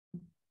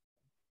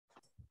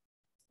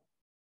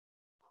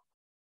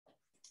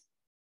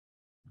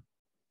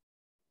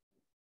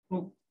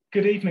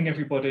Good evening,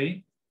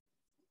 everybody.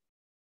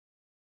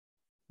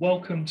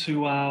 Welcome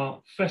to our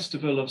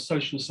Festival of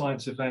Social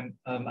Science event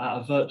at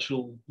a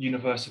virtual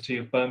University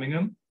of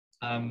Birmingham.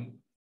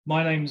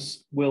 My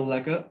name's Will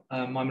Leggett.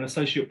 I'm an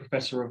Associate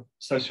Professor of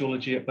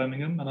Sociology at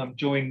Birmingham, and I'm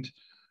joined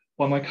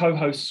by my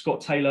co-host,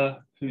 Scott Taylor,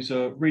 who's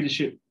a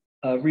reader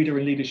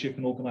in leadership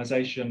and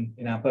organisation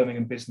in our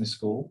Birmingham Business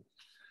School.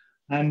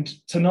 And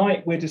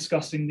tonight we're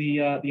discussing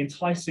the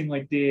enticing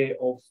idea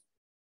of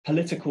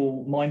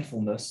political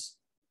mindfulness.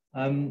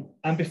 And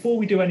before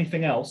we do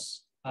anything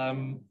else,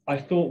 I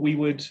thought we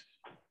would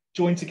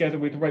join together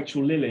with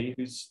Rachel Lilly,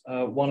 who's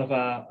one of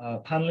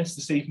our panelists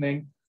this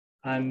evening.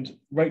 And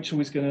Rachel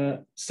is going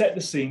to set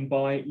the scene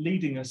by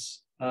leading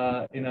us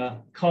in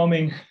a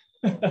calming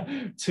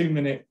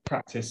 2-minute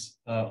practice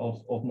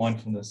of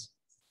mindfulness.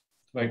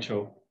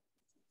 Rachel.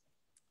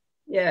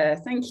 Yeah,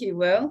 thank you,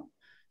 Will.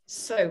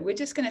 So we're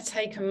just going to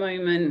take a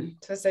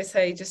moment, as they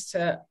say, just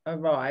to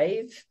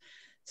arrive.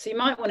 So you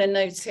might want to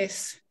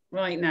notice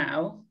right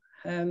now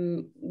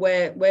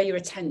where your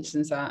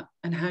attention's at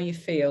and how you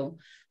feel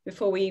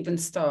before we even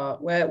start.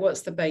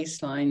 What's the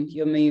baseline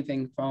you're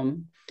moving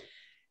from?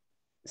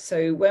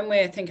 So when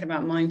we're thinking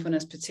about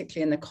mindfulness,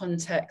 particularly in the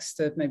context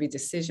of maybe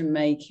decision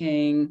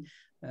making,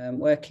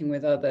 working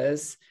with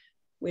others,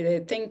 we're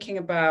thinking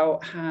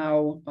about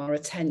how our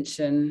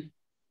attention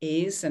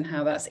is and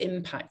how that's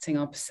impacting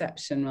our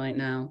perception right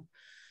now.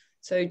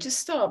 So just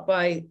start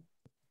by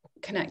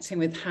connecting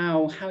with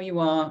how you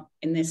are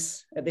at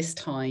this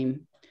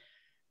time.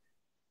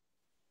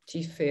 Do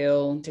you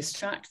feel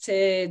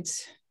distracted?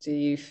 Do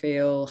you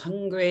feel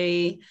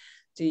hungry?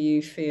 Do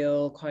you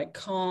feel quite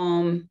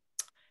calm?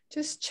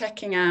 Just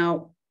checking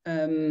out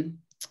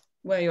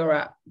where you're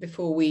at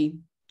before we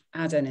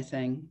add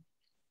anything.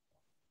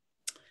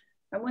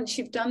 And once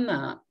you've done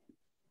that,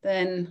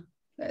 then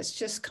let's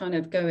just kind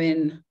of go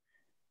in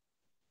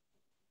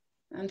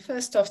and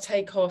first off,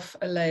 take off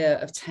a layer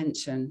of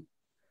tension.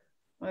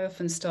 I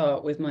often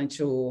start with my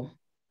jaw,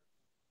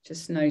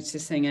 just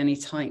noticing any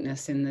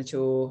tightness in the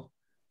jaw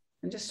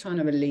and just trying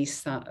to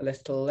release that a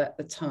little, let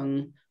the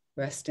tongue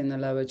rest in the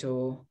lower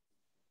jaw.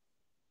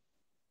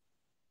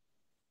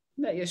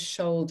 Let your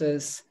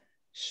shoulders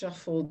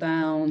shuffle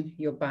down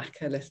your back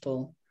a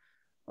little.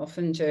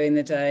 Often during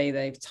the day,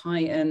 they've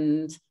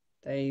tightened,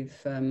 they've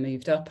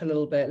moved up a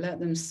little bit. Let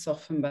them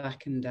soften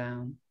back and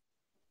down.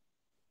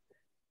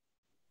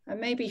 And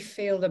maybe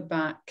feel the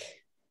back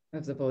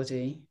of the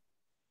body.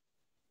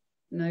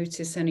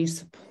 Notice any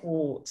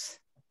support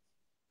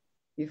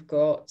you've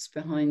got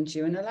behind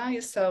you and allow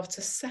yourself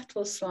to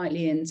settle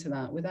slightly into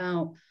that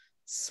without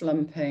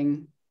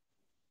slumping,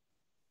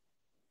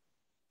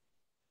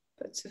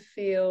 but to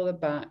feel the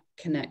back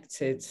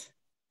connected,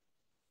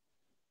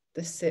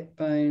 the sit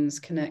bones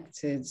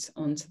connected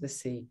onto the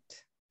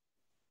seat.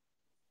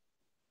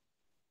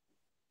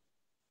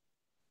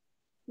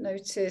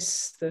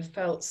 Notice the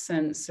felt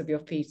sense of your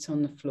feet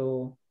on the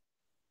floor.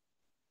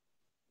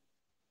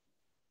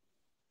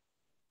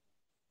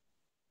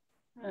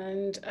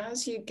 And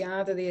as you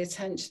gather the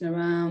attention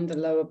around the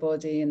lower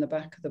body and the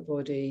back of the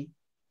body,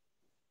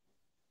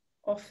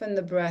 often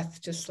the breath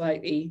just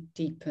slightly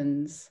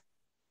deepens.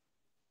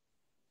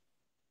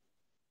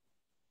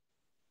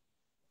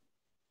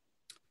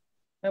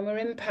 And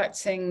we're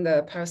impacting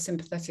the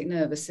parasympathetic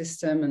nervous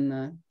system and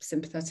the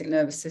sympathetic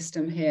nervous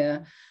system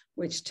here,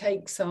 which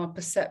takes our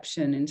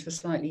perception into a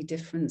slightly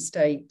different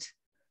state.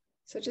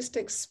 So just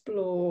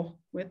explore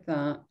with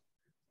that,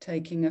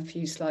 taking a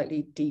few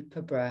slightly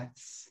deeper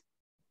breaths.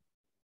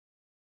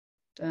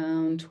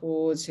 Down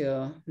towards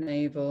your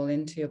navel,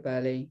 into your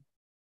belly.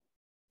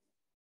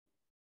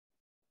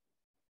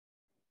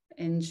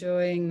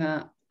 Enjoying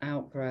that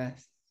out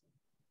breath.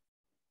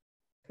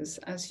 Because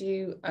as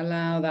you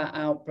allow that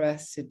out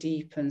breath to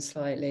deepen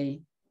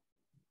slightly,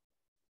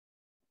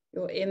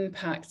 you're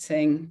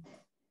impacting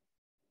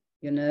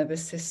your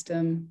nervous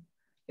system.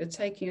 You're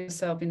taking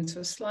yourself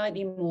into a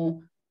slightly more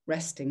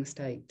resting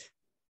state.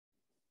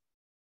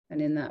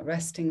 And in that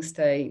resting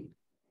state,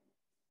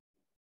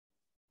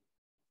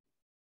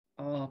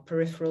 our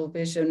peripheral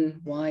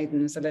vision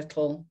widens a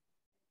little.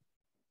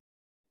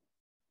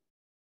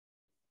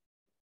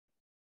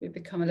 We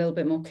become a little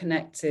bit more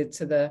connected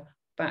to the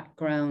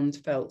background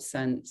felt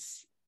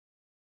sense.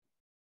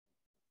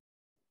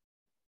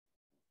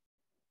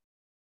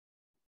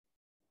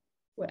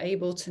 We're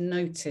able to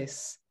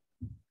notice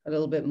a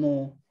little bit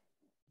more.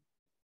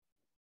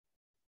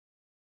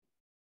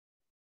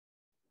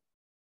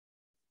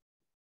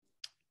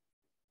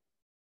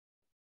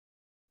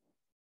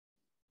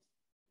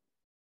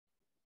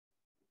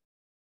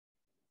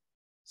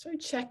 So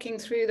checking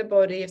through the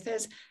body, if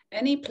there's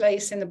any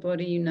place in the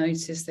body you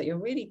notice that you're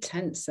really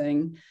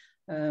tensing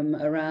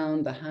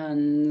around the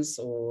hands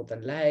or the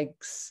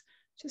legs,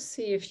 just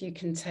see if you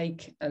can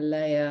take a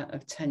layer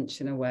of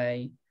tension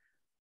away.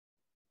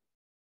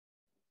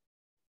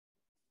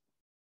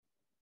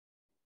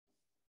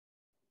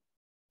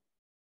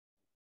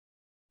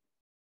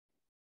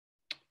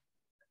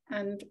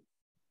 And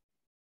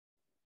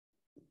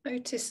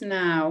notice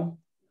now,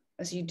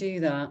 as you do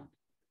that,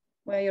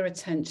 where your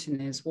attention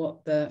is,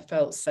 what the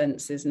felt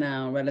sense is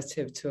now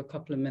relative to a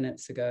couple of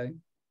minutes ago.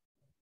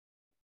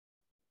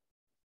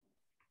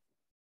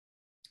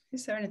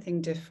 Is there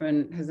anything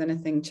different? Has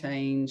anything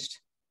changed?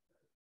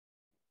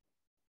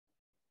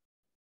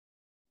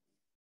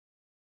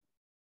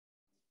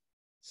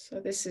 So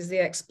this is the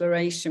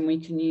exploration we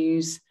can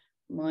use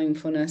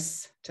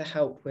mindfulness to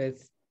help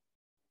with,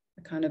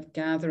 a kind of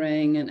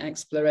gathering and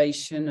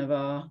exploration of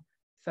our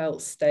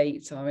felt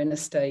state, our inner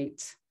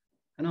state,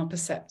 and our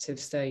perceptive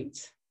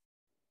state.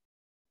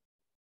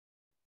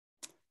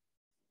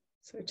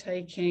 So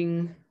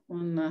taking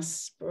one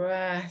last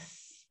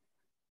breath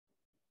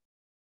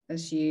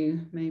as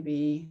you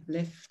maybe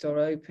lift or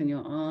open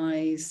your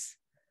eyes,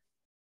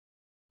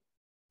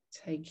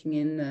 taking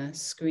in the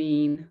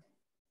screen.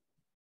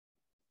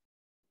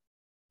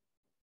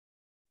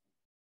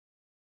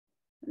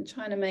 And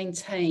trying to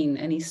maintain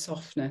any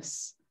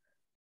softness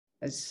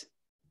as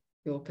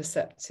your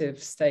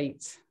perceptive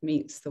state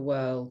meets the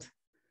world,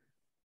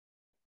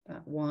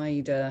 that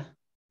wider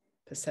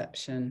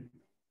perception.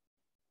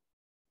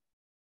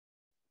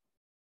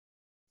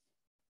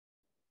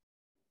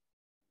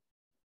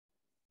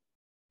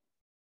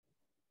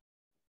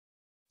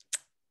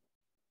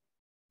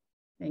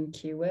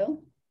 Thank you,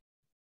 Will.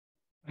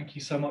 Thank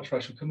you so much,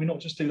 Rachel. Can we not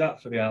just do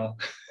that for the hour?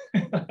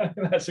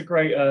 That's a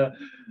great,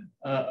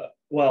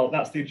 well,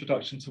 that's the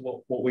introduction to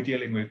what we're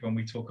dealing with when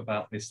we talk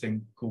about this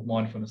thing called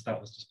mindfulness. That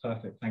was just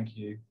perfect. Thank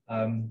you.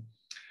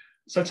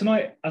 So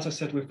tonight, as I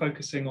said, we're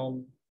focusing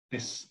on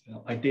this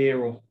idea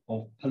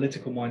of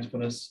political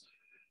mindfulness.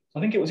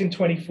 I think it was in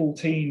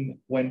 2014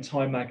 when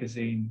Time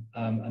magazine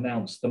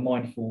announced the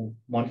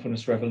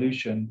mindfulness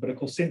revolution. But of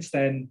course, since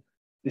then,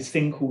 this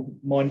thing called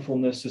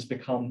mindfulness has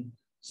become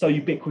so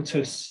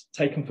ubiquitous,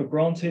 taken for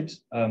granted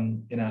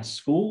in our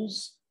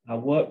schools, our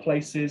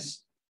workplaces,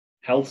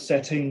 health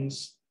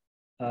settings,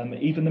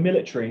 even the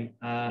military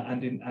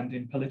and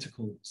in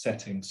political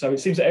settings. So it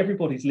seems that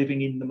everybody's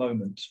living in the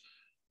moment.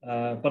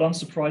 But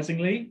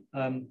unsurprisingly,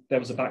 there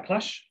was a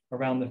backlash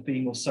around the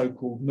theme of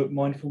so-called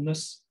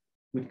McMindfulness,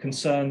 with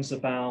concerns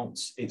about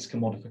its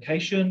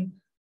commodification,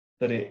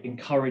 that it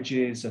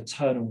encourages a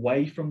turn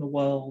away from the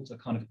world, a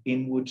kind of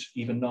inward,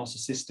 even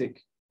narcissistic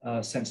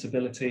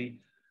sensibility.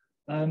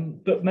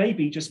 But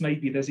maybe, just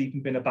maybe, there's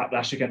even been a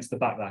backlash against the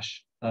backlash.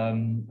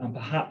 And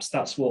perhaps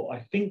that's what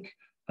I think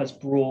has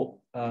brought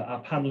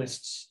our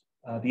panelists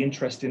the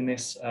interest in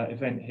this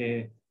event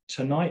here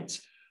tonight.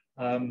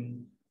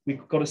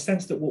 We've got a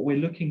sense that what we're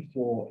looking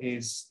for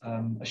is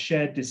a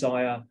shared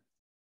desire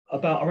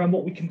around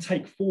what we can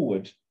take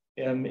forward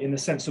in the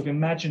sense of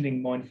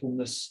imagining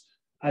mindfulness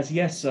as,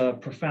 yes, a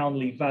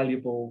profoundly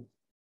valuable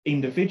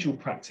individual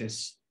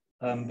practice,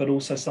 but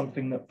also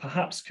something that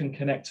perhaps can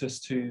connect us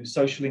to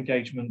social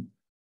engagement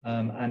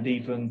and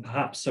even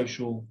perhaps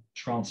social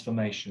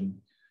transformation.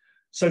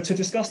 So to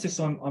discuss this,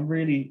 I'm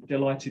really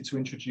delighted to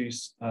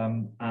introduce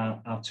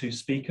our two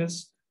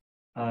speakers.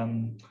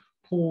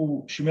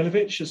 Paul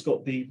Shumilovich has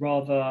got the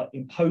rather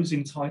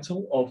imposing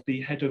title of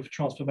the Head of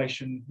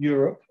Transformation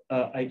Europe,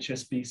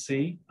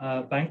 HSBC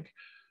Bank.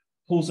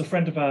 Paul's a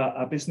friend of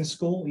our business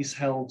school. He's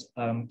held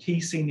key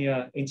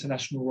senior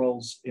international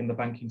roles in the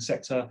banking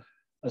sector,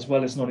 as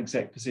well as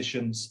non-exec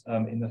positions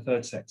in the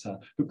third sector.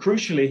 But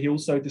crucially, he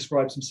also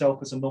describes himself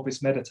as a novice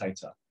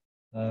meditator.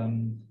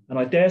 And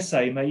I dare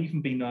say may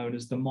even be known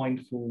as the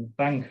mindful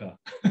banker.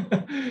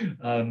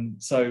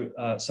 So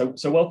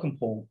welcome,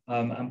 Paul.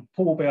 And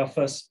Paul will be our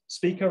first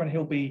speaker, and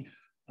he'll be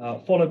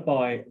followed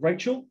by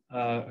Rachel,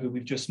 who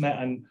we've just met.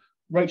 And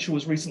Rachel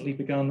was recently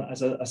begun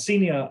as a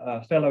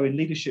senior fellow in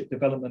leadership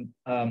development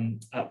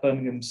at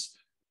Birmingham's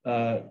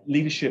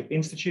Leadership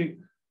Institute.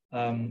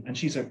 And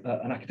she's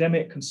an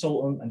academic,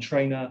 consultant and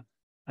trainer,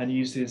 and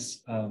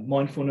uses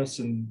mindfulness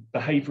and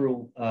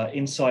behavioral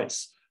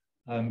insights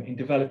in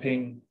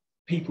developing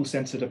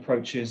people-centered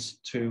approaches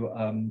to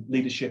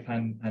leadership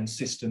and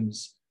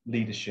systems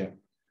leadership.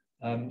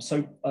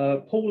 So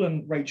Paul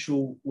and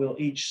Rachel will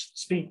each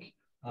speak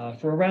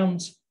for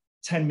around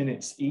 10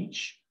 minutes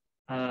each.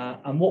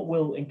 And what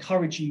we'll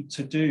encourage you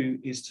to do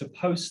is to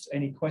post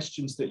any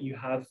questions that you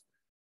have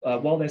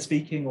while they're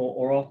speaking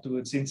or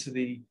afterwards into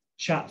the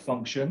chat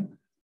function.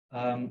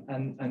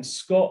 And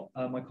Scott,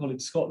 my colleague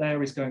Scott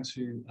there, is going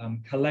to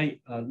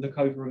collate, look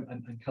over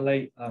and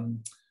collate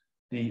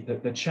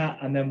the chat,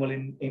 and then we'll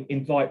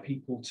invite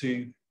people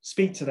to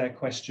speak to their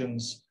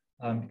questions,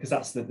 because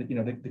that's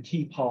the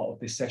key part of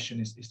this session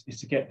is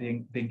to get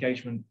the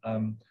engagement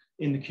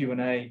in the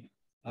Q&A,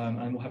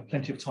 and we'll have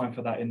plenty of time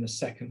for that in the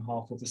second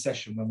half of the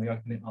session when we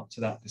open it up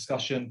to that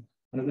discussion.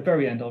 And at the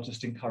very end, I'll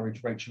just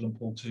encourage Rachel and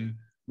Paul to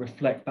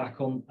reflect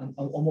back on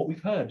what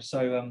we've heard.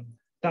 So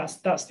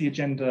that's the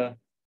agenda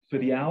for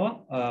the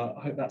hour.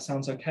 I hope that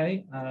sounds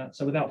okay.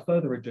 So without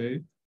further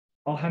ado,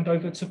 I'll hand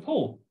over to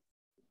Paul.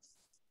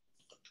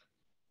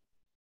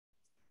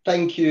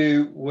 Thank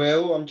you,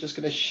 Will. I'm just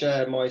going to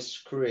share my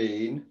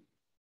screen.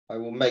 I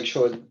will make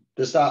sure.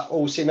 Does that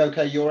all seem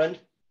okay your end?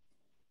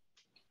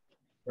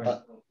 Right.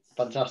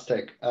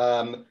 Fantastic.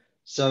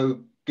 So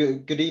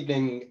good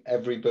evening,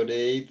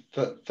 everybody.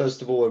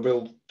 First of all, a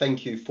real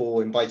thank you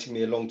for inviting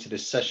me along to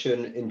this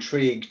session.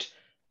 Intrigued,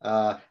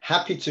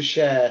 happy to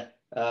share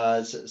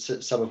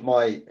some of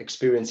my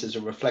experiences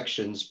and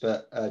reflections,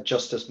 but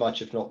just as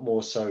much, if not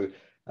more so,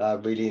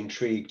 really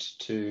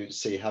intrigued to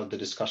see how the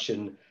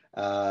discussion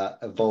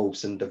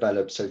evolves and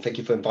develops. So thank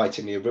you for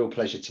inviting me. A real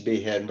pleasure to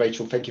be here. And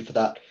Rachel, thank you for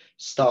that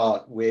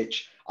start,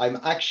 which I'm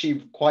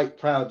actually quite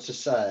proud to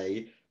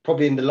say,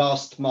 probably in the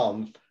last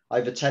month,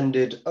 I've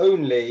attended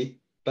only,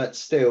 but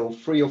still,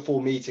 3 or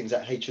 4 meetings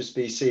at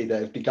HSBC that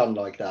have begun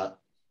like that,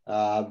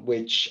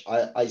 which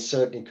I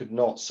certainly could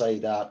not say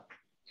that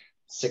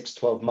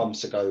 6-12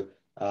 months ago.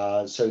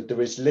 So there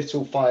is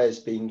little fires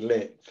being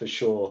lit for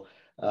sure,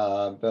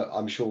 but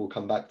I'm sure we'll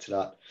come back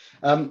to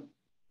that.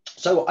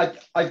 So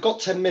I've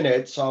got 10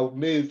 minutes. I'll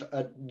move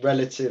at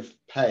relative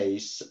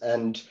pace.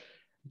 And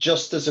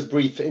just as a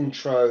brief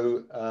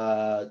intro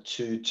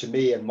to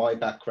me and my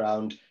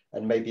background,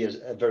 and maybe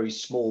a very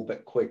small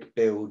but quick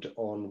build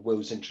on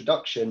Will's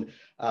introduction.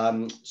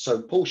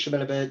 So Paul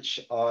Shemilovich,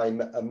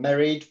 I'm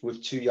married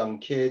with 2 young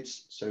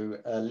kids, so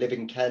live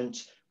in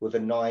Kent with a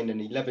 9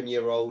 and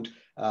 11-year-old.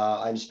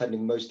 I'm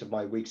spending most of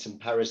my weeks in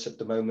Paris at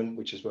the moment,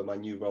 which is where my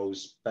new role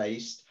is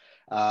based.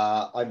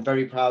 I'm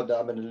very proud that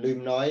I'm an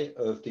alumni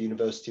of the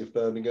University of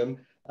Birmingham,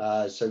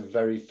 so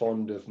very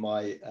fond of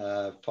my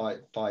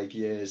 5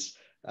 years,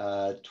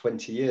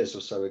 20 years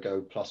or so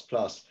ago,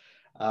 plus.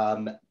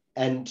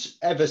 And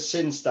ever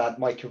since that,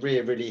 my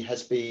career really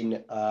has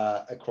been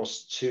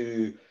across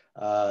 2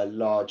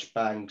 large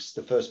banks,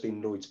 the first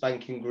being Lloyds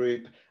Banking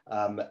Group,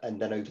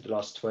 and then over the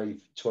last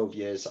 12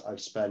 years,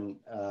 I've spent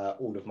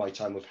all of my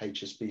time with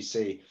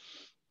HSBC.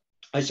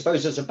 I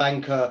suppose as a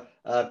banker,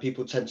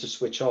 people tend to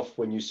switch off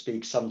when you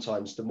speak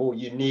sometimes. The more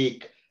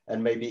unique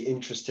and maybe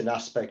interesting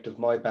aspect of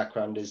my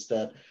background is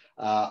that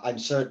I'm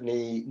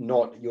certainly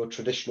not your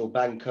traditional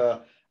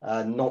banker,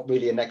 not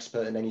really an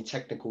expert in any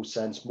technical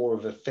sense, more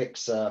of a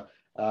fixer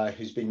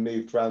who's been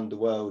moved around the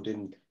world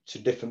into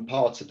different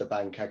parts of the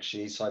bank,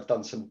 actually. So I've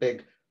done some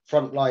big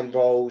frontline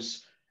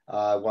roles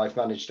where I've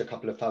managed a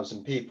couple of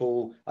thousand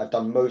people. I've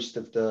done most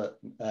of the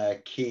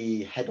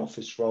key head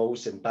office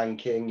roles in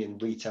banking, in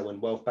retail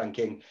and wealth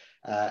banking.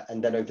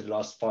 And then over the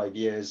last 5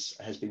 years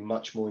has been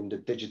much more in the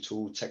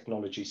digital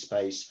technology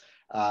space.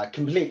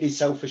 Completely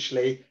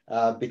selfishly,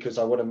 because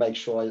I want to make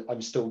sure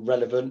I'm still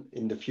relevant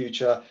in the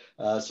future.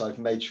 So I've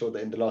made sure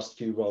that in the last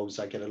few roles,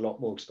 I get a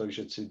lot more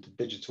exposure to the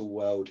digital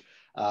world.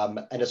 And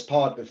as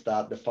part of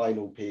that, the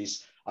final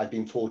piece, I've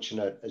been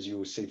fortunate, as you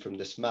will see from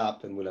this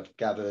map and will have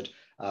gathered,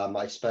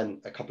 I spent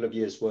a couple of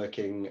years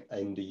working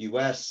in the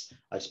US.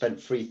 I spent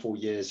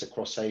 3-4 years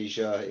across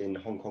Asia in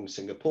Hong Kong,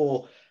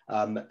 Singapore.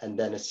 And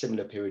then a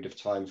similar period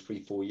of time,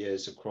 3-4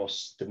 years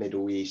across the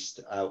Middle East,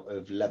 out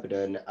of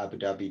Lebanon, Abu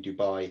Dhabi,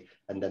 Dubai,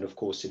 and then of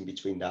course in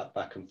between that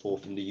back and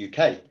forth in the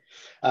UK.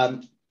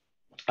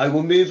 I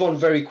will move on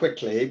very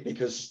quickly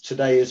because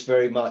today is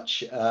very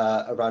much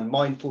around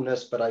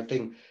mindfulness, but I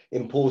think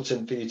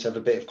important for you to have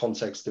a bit of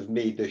context of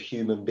me, the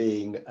human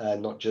being,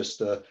 not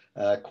just a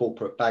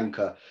corporate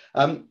banker.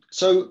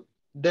 So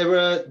there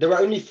are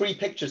only 3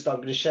 pictures that I'm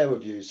going to share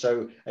with you.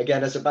 So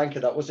again, as a banker,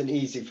 that wasn't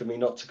easy for me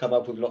not to come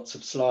up with lots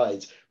of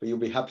slides, but you'll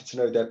be happy to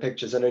know they're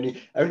pictures. And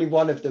only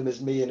one of them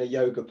is me in a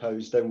yoga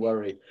pose, don't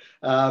worry.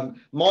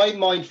 My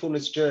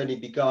mindfulness journey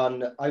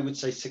began, I would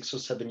say, 6 or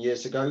 7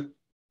 years ago.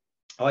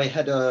 I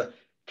had a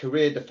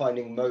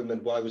career-defining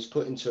moment where I was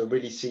put into a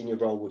really senior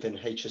role within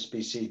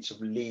HSBC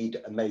to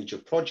lead a major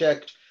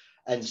project.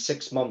 And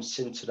 6 months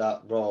into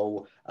that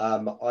role,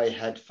 I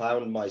had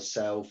found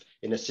myself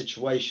in a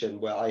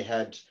situation where I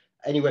had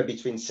anywhere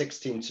between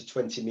 16 to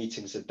 20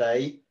 meetings a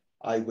day.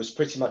 I was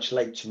pretty much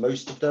late to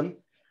most of them.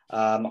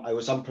 I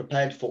was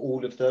unprepared for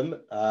all of them,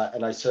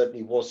 and I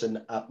certainly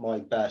wasn't at my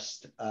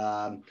best.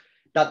 That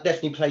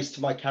definitely plays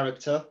to my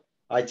character.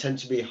 I tend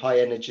to be high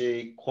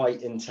energy,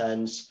 quite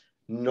intense,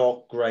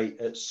 not great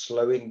at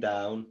slowing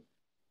down,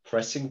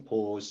 pressing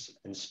pause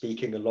and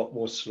speaking a lot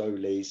more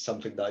slowly,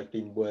 something that I've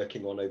been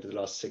working on over the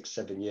last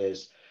 6-7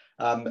 years.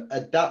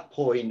 At that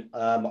point,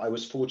 I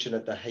was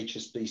fortunate that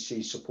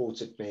HSBC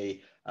supported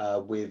me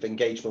with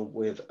engagement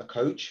with a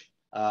coach,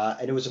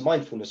 and it was a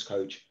mindfulness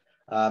coach.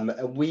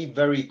 And we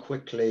very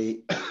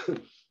quickly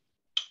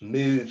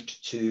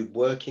moved to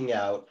working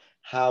out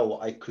how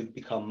I could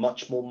become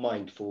much more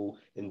mindful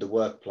in the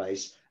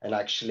workplace. And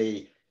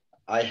actually,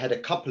 I had a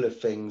couple of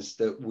things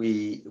that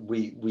we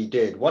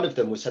did. One of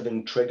them was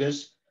having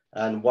triggers.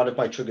 And one of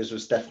my triggers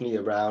was definitely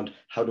around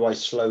how do I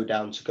slow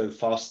down to go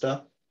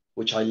faster,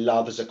 which I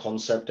love as a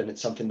concept. And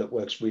it's something that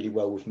works really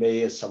well with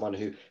me as someone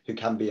who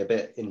can be a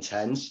bit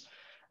intense.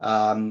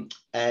 And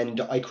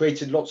I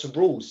created lots of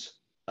rules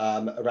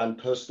around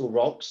personal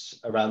rocks,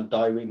 around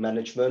diary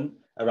management,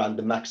 around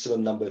the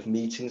maximum number of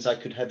meetings I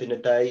could have in a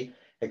day,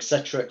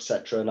 etc.,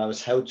 etc. And I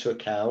was held to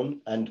account.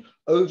 And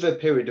over a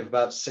period of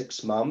about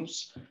 6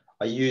 months,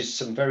 I used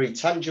some very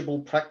tangible,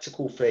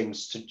 practical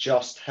things to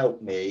just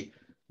help me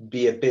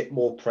be a bit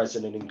more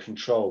present and in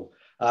control.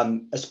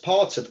 As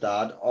part of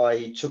that,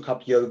 I took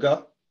up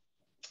yoga.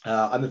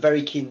 I'm a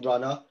very keen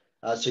runner.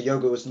 So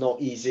yoga was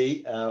not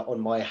easy on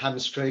my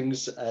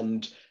hamstrings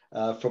and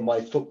from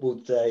my football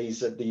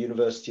days at the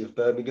University of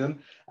Birmingham.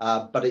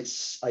 But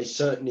I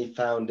certainly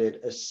found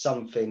it as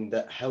something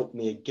that helped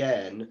me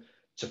again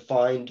to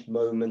find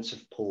moments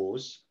of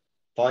pause,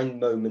 find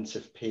moments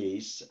of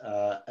peace,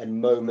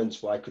 and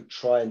moments where I could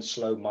try and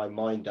slow my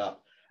mind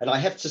up. And I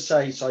have to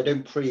say, so I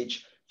don't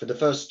preach, for the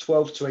first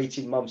 12 to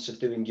 18 months of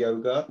doing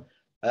yoga,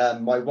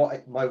 my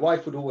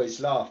wife would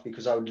always laugh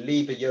because I would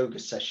leave a yoga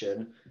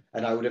session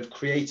and I would have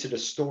created a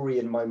story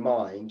in my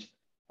mind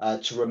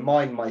to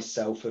remind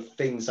myself of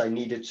things I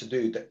needed to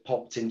do that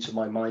popped into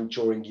my mind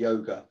during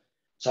yoga.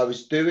 So I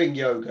was doing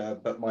yoga,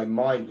 but my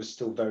mind was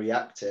still very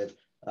active.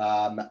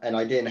 And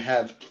I didn't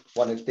have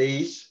one of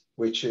these,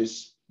 which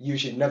is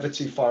usually never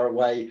too far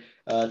away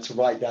to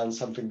write down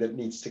something that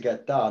needs to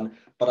get done.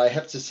 But I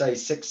have to say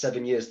 6,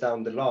 7 years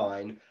down the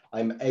line,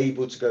 I'm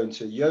able to go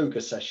into a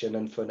yoga session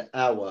and for an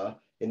hour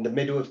in the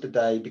middle of the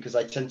day, because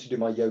I tend to do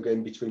my yoga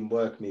in between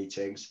work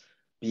meetings,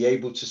 be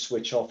able to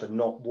switch off and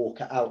not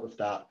walk out of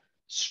that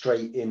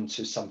straight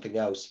into something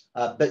else.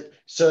 But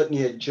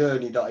certainly a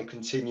journey that I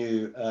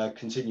continue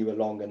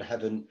along and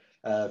haven't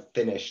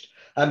finished.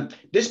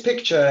 This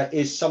picture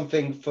is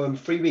something from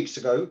 3 weeks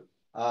ago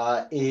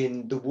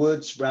in the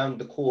woods round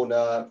the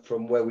corner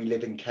from where we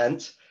live in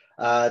Kent.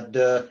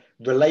 The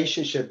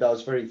relationship that I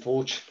was very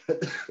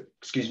fortunate,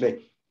 excuse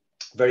me,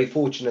 very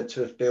fortunate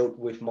to have built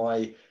with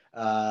my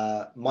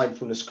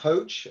mindfulness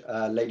coach,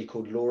 a lady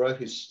called Laura,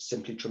 who's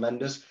simply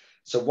tremendous.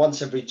 So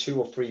once every 2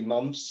 or 3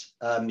 months,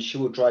 she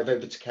will drive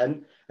over to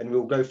Kent and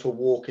we'll go for a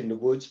walk in the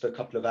woods for a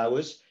couple of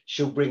hours.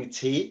 She'll bring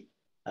tea.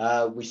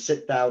 We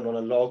sit down on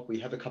a log, we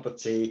have a cup of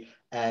tea,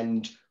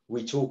 and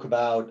we talk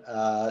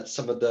about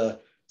some of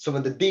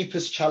the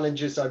deepest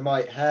challenges I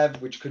might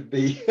have, which could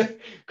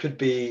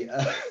be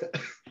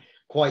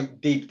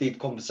quite deep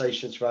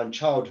conversations around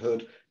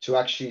childhood, to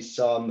actually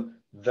some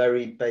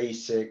very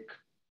basic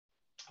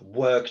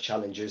work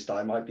challenges that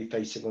I might be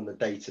facing on a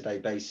day-to-day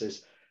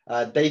basis.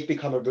 They've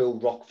become a real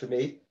rock for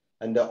me,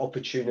 and the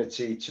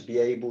opportunity to be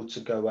able to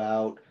go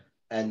out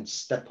and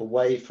step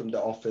away from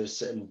the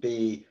office and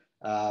be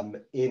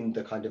in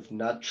the kind of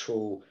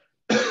natural,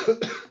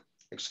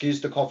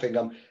 excuse the coughing,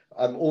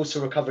 I'm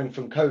also recovering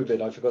from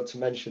COVID, I forgot to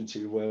mention to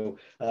you, Will.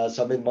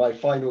 So I'm in my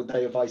final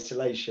day of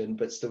isolation,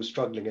 but still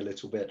struggling a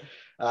little bit.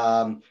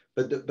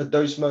 But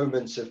those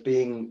moments of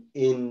being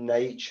in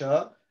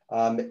nature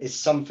is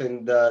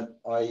something that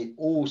I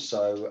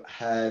also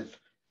have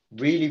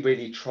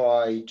really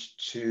tried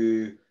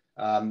to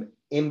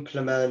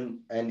implement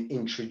and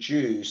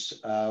introduce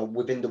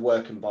within the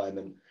work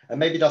environment. And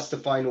maybe that's the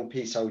final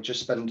piece I would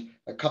just spend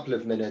a couple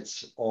of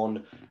minutes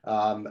on,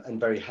 and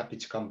very happy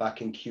to come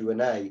back in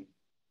Q&A.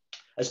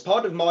 As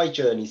part of my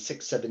journey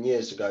 6, 7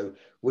 years ago,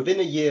 within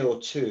a year or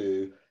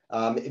two,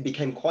 it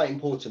became quite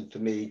important for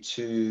me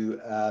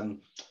to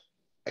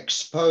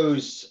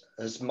expose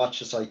as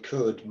much as I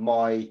could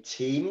my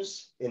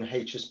teams in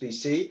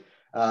HSBC,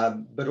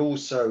 but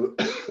also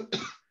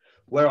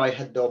where I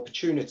had the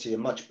opportunity, a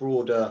much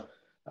broader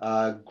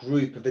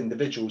group of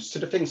individuals, to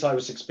the things I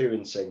was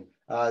experiencing.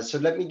 So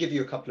let me give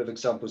you a couple of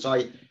examples.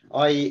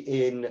 I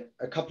in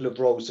a couple of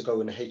roles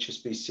ago in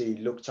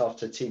HSBC, looked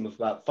after a team of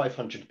about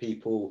 500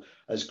 people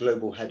as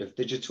global head of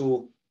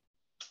digital.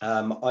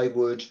 I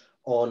would,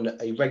 on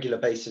a regular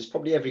basis,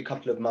 probably every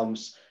couple of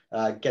months,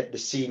 get the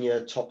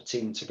senior top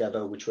team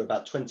together, which were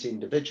about 20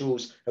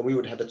 individuals, and we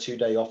would have a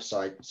 2-day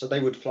offsite. So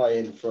they would fly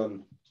in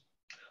from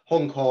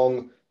Hong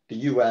Kong, the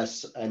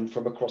US, and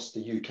from across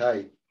the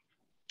UK.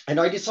 And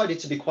I decided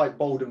to be quite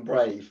bold and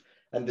brave,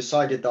 and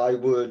decided that I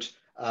would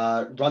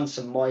run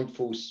some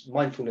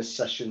mindfulness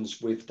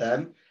sessions with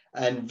them.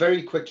 And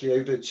very quickly,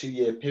 over a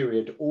 2-year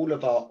period, all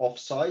of our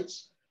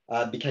offsites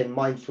became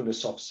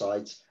mindfulness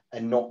offsites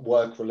and not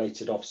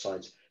work-related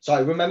offsites. So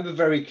I remember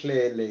very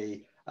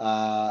clearly,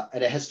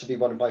 and it has to be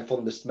one of my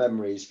fondest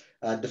memories,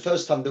 the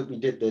first time that we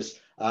did this,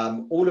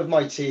 all of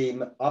my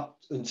team up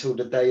until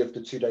the day of the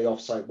 2-day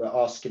offsite were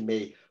asking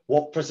me,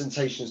 what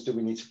presentations do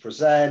we need to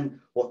present?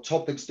 What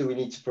topics do we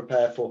need to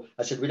prepare for?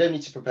 I said, we don't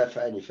need to prepare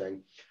for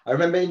anything. I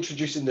remember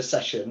introducing the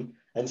session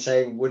and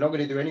saying, we're not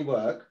going to do any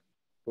work.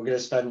 We're going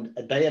to spend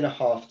a day and a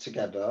half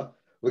together.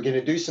 We're going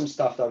to do some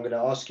stuff that I'm going to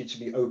ask you to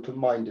be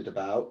open-minded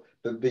about,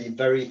 but be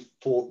very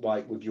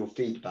forthright with your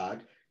feedback.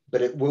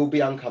 But it will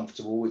be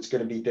uncomfortable. It's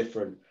going to be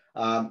different.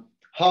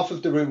 Half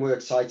of the room were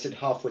excited,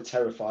 half were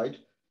terrified,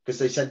 because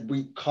they said,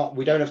 we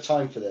don't have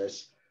time for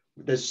this.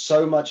 There's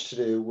so much to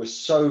do. We're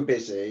so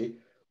busy.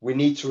 We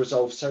need to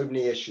resolve so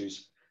many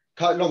issues.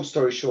 Cut long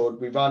story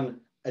short, we run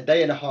a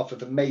day and a half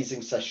of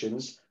amazing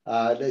sessions.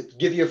 To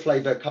give you a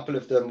flavor, a couple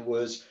of them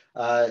was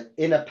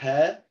in a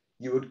pair,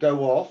 you would go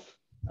off.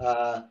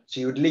 So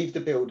you would leave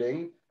the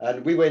building,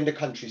 and we were in the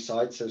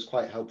countryside, so it was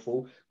quite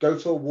helpful. Go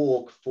for a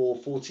walk for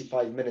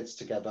 45 minutes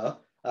together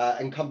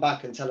and come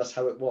back and tell us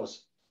how it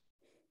was.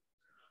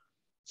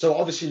 So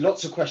obviously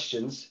lots of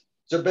questions.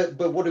 So,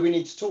 but what do we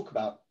need to talk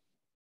about?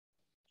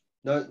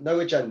 No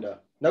agenda,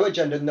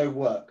 no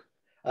work.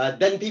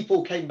 Then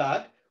people came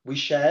back, we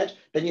shared,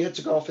 then you had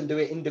to go off and do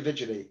it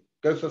individually.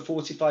 go for a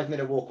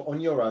 45-minute walk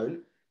on your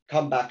own,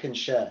 come back and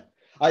share.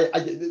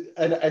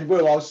 And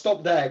Will, I'll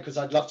stop there because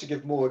I'd love to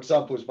give more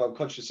examples, but I'm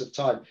conscious of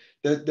time.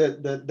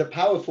 The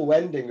powerful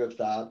ending of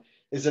that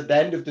is at the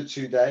end of the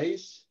 2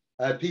 days,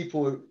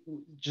 people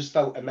just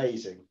felt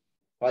amazing,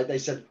 right? They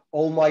said,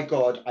 oh my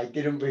God, I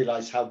didn't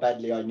realize how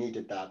badly I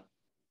needed that.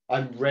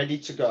 I'm ready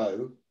to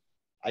go.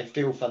 I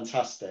feel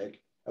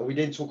fantastic. And we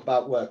didn't talk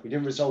about work. We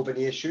didn't resolve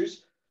any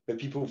issues, but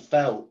people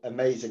felt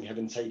amazing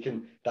having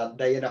taken that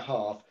day and a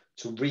half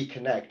to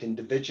reconnect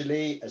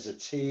individually, as a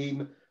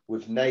team,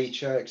 with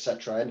nature,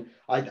 etc.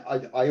 And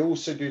I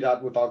also do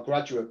that with our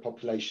graduate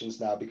populations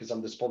now, because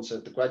I'm the sponsor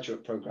of the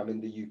graduate program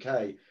in the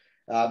UK,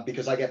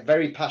 because I get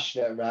very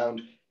passionate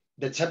around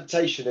the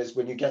temptation is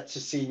when you get to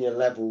senior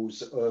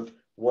levels of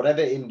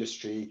whatever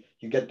industry,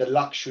 you get the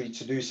luxury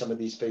to do some of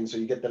these things, or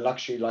you get the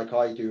luxury, like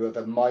I do, of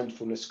a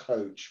mindfulness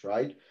coach,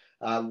 right?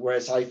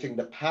 Whereas I think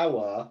the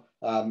power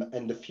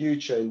and the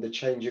future in the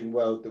changing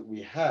world that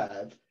we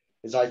have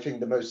is, I think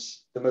the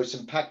most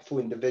impactful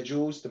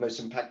individuals, the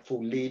most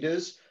impactful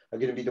leaders are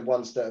going to be the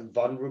ones that are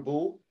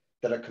vulnerable,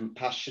 that are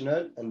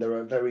compassionate, and that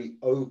are very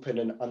open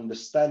and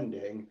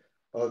understanding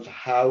of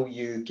how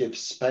you give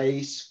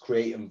space,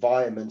 create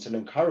environment, and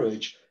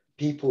encourage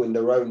people in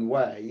their own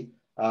way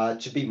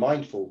to be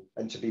mindful,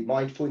 and to be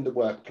mindful in the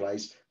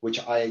workplace, which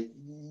I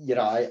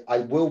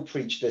will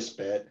preach this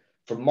bit,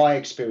 from my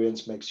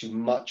experience, makes you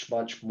much,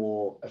 much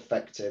more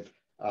effective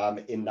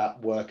in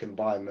that work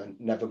environment,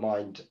 never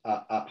mind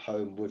at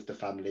home with the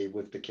family,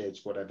 with the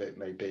kids, whatever it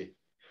may be.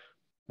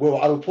 Well,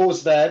 I will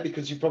pause there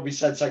because you probably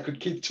sense I could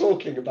keep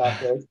talking about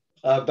this,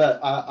 but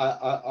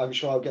I'm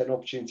sure I'll get an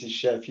opportunity to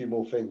share a few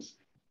more things.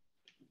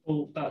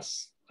 Well,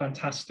 that's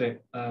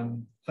fantastic.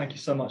 Thank you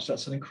so much.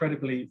 That's an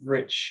incredibly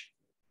rich,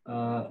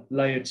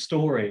 layered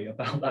story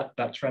about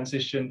that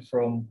transition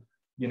from,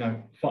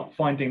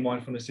 finding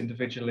mindfulness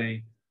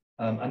individually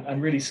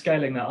and really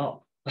scaling that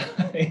up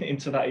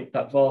into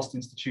that vast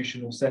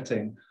institutional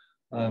setting,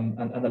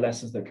 and the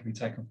lessons that can be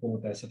taken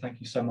forward there. So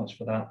thank you so much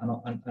for that.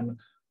 And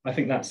I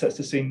think that sets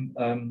the scene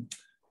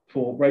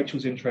for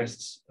Rachel's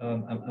interests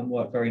and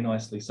work very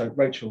nicely. So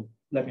Rachel,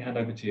 let me hand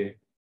over to you.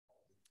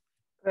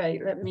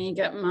 Great, let me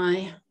get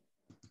my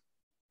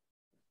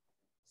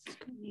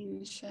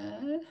screen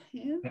share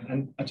here.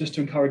 And just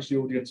to encourage the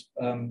audience,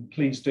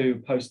 please do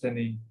post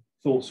any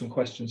thoughts and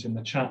questions in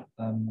the chat,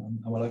 and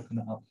I will open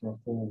it up for a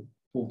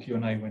full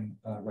Q&A when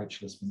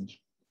Rachel is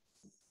finished.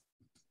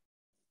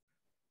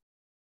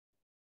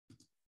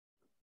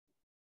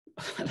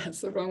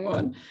 That's the wrong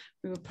one.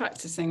 We were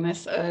practicing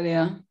this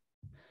earlier,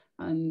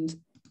 and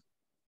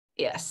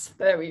yes,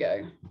 there we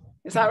go.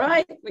 Is that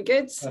right? We're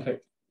good?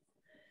 Perfect.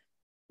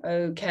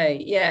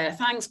 Okay, yeah,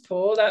 thanks,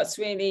 Paul. That's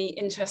really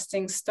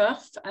interesting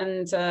stuff,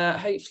 and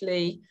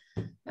hopefully,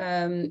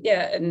 I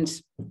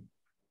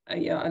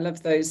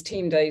love those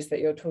team days that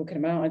you're talking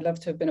about. I'd love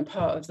to have been a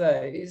part of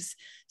those.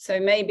 So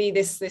maybe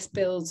this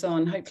builds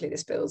on. Hopefully,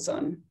 this builds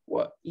on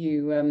what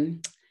you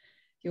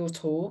your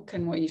talk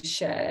and what you've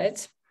shared.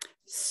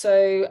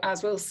 So,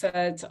 as Will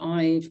said,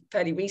 I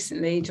fairly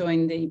recently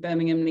joined the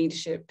Birmingham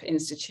Leadership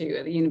Institute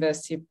at the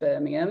University of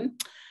Birmingham.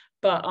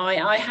 But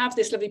I have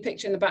this lovely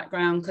picture in the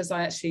background because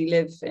I actually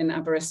live in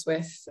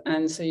Aberystwyth.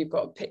 And so you've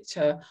got a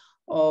picture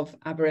of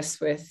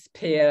Aberystwyth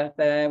Pier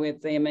there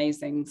with the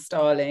amazing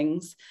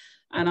starlings.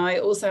 And I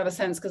also have a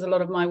sense, because a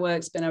lot of my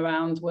work's been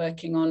around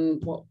working on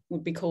what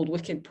would be called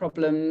wicked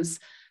problems,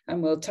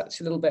 and we'll touch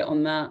a little bit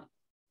on that,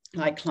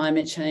 like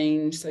climate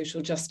change,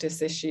 social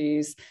justice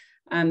issues.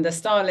 And the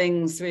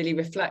starlings really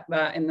reflect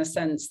that, in the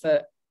sense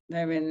that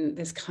they're in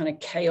this kind of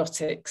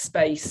chaotic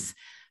space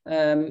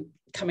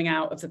coming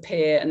out of the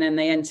pier, and then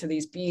they enter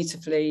these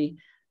beautifully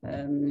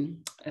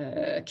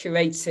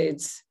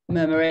curated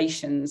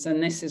murmurations.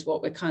 And this is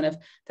what we're kind of,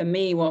 for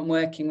me, what I'm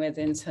working with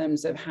in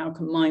terms of how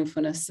can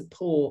mindfulness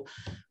support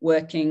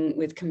working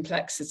with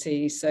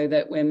complexity so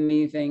that we're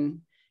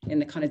moving in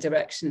the kind of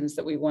directions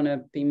that we want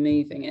to be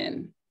moving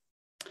in.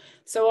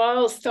 So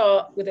I'll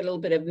start with a little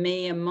bit of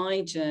me and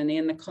my journey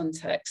in the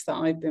context that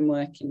I've been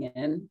working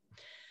in.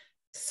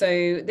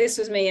 So this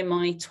was me in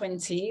my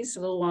 20s, a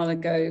little while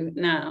ago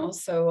now.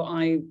 So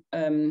I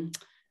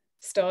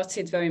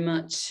started very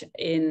much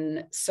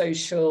in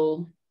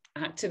social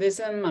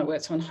activism. I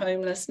worked on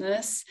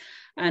homelessness.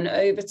 And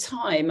over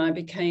time, I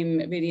became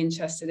really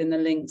interested in the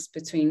links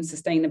between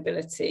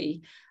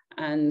sustainability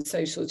and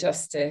social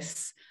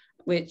justice,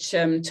 which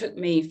took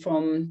me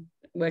from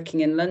working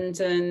in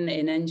London,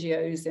 in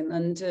NGOs in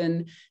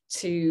London,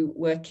 to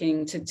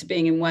working to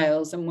being in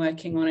Wales and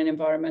working on an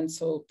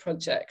environmental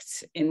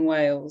project in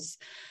Wales.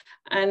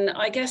 And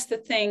I guess the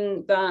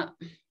thing that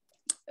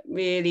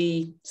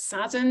really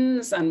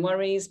saddens and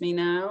worries me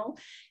now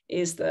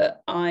is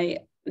that I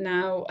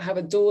now have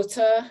a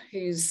daughter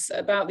who's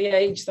about the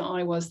age that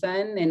I was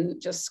then, and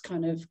just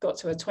kind of got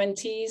to her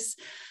 20s.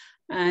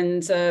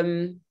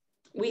 And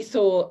we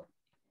thought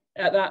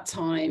at that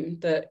time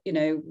that, you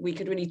know, we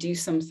could really do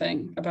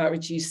something about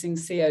reducing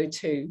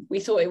CO2.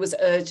 We thought it was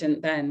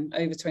urgent then,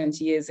 over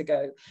 20 years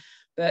ago,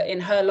 But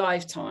in her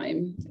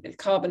lifetime,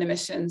 carbon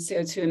emissions,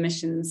 CO2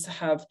 emissions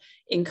have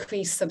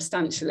increased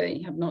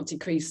substantially, have not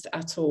decreased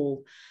at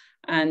all.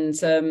 And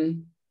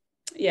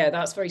yeah,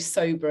 that's very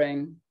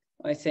sobering,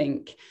 I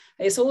think.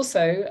 It's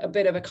also a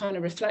bit of a kind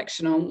of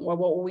reflection on, well,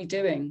 what were we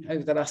doing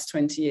over the last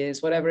 20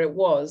 years? Whatever it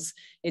was,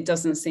 it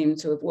doesn't seem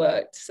to have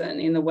worked,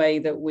 certainly in the way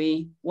that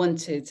we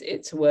wanted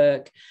it to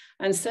work.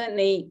 And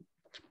certainly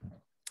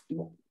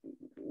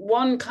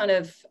one kind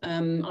of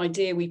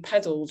idea we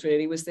peddled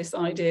really was this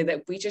idea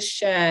that we just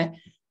share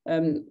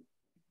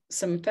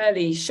some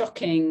fairly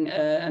shocking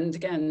and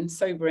again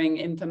sobering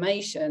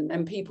information,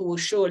 and people will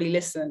surely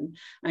listen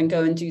and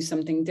go and do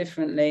something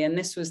differently. And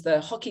this was the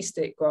hockey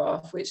stick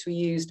graph, which we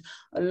used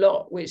a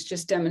lot, which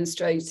just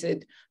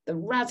demonstrated the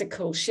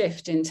radical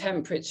shift in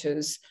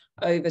temperatures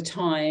over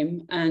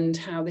time and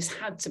how this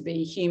had to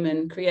be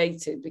human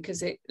created,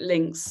 because it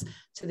links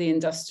to the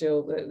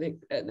industrial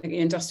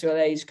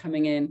age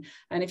coming in.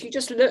 And if you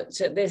just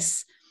looked at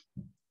this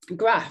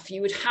graph,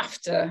 you would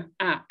have to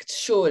act,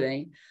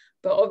 surely.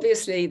 But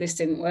obviously this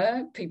didn't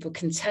work. People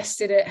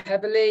contested it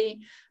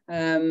heavily,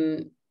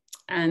 and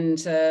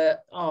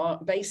are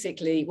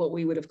basically what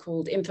we would have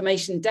called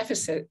information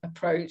deficit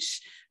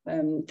approach,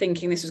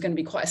 thinking this was going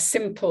to be quite a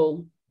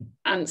simple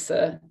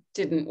answer,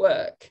 didn't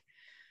work.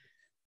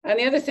 And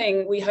the other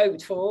thing we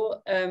hoped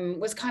for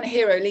was kind of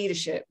hero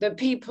leadership, that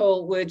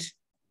people would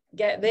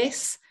get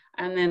this,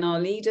 and then our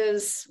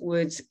leaders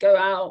would go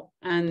out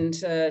and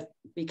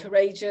be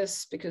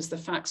courageous because the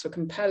facts were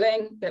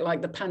compelling, a bit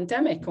like the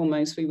pandemic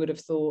almost, we would have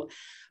thought,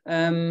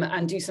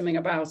 and do something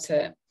about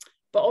it.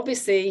 But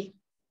obviously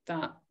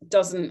that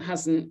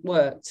hasn't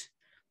worked,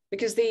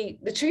 because the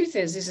truth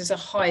is this is a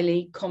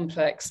highly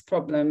complex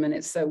problem, and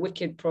it's a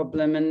wicked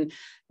problem. And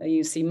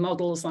you see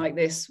models like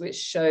this which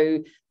show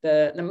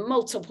the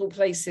multiple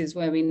places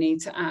where we need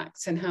to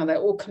act and how they're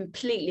all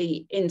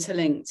completely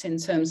interlinked in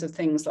terms of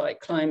things like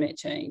climate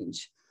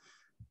change.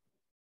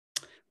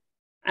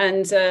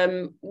 And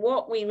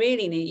what we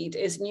really need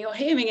is, and you're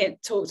hearing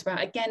it talked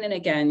about again and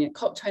again,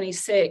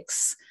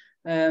 COP26,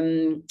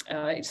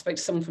 I spoke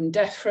to someone from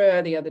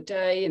DEFRA the other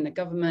day in the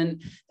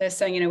government. They're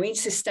saying, we need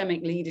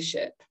systemic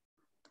leadership.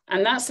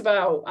 And that's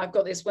about, I've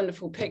got this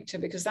wonderful picture,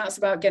 because that's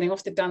about getting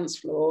off the dance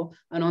floor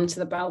and onto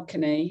the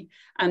balcony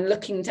and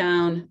looking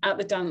down at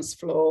the dance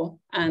floor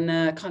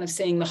and kind of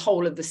seeing the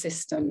whole of the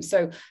system.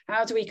 So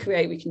how do we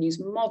create? We can use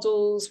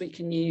models, we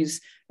can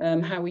use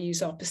how we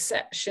use our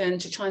perception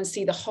to try and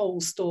see the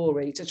whole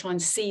story, to try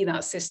and see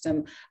that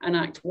system and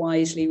act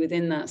wisely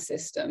within that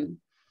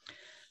system.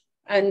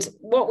 And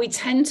what we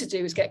tend to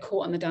do is get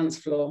caught on the dance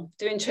floor,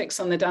 doing tricks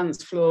on the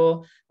dance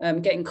floor,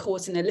 getting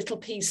caught in a little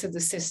piece of the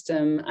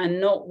system and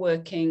not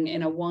working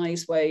in a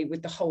wise way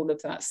with the whole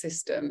of that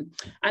system.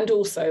 And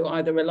also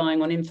either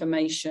relying on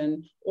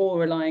information or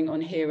relying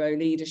on hero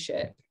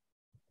leadership.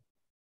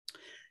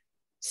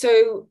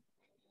 So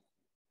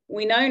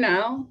we know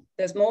now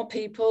there's more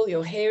people,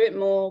 you'll hear it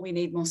more, we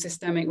need more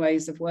systemic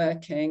ways of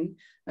working.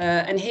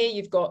 And here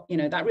you've got,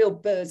 that real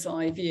bird's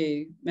eye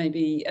view,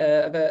 maybe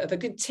of a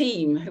good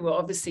team who are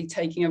obviously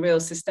taking a real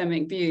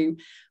systemic view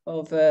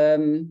of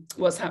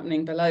what's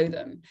happening below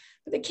them.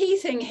 But the key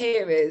thing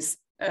here is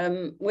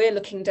we're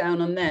looking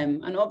down on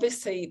them. And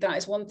obviously that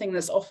is one thing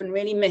that's often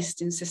really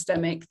missed in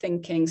systemic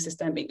thinking,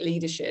 systemic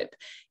leadership,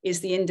 is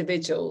the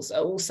individuals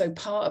are also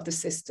part of the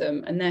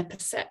system, and their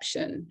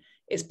perception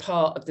is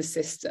part of the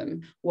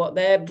system. What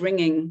they're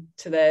bringing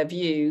to their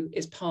view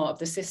is part of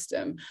the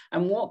system.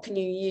 And what can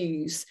you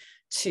use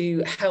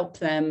to help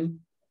them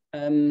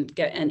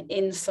get an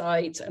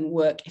insight and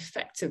work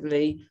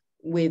effectively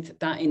with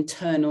that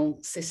internal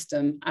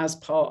system as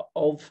part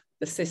of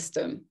the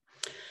system?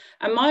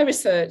 And my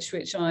research,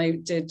 which I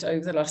did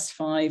over the last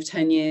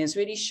 5-10 years,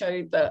 really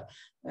showed that,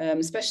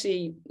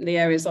 especially the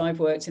areas I've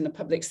worked in the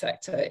public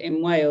sector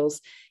in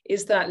Wales,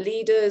 is that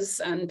leaders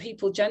and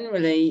people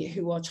generally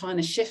who are trying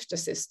to shift a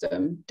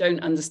system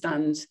don't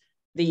understand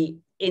the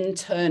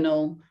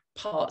internal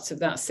parts of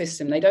that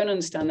system. They don't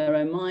understand their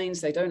own minds.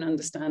 They don't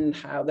understand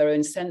how their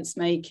own sense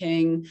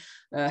making,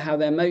 how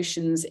their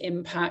emotions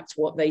impact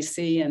what they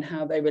see and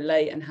how they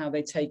relate and how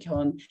they take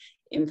on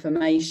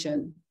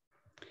information.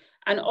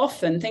 And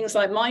often things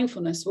like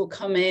mindfulness will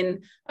come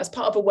in as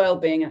part of a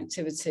well-being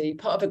activity,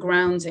 part of a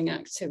grounding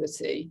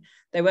activity.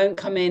 They won't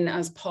come in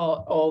as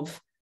part of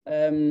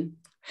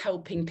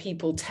helping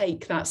people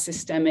take that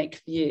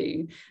systemic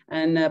view.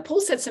 And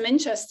Paul said some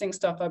interesting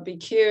stuff. I'd be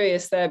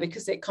curious there,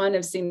 because it kind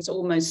of seems to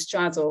almost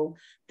straddle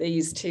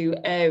these two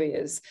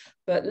areas.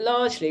 But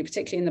largely,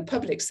 particularly in the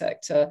public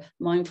sector,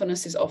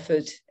 mindfulness is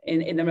offered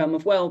in the realm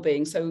of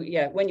well-being. So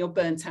yeah, when you're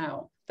burnt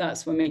out,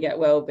 that's when we get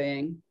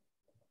well-being.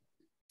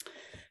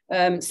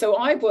 So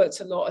I've worked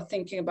a lot of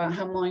thinking about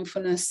how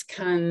mindfulness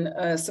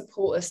can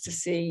support us to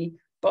see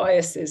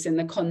biases in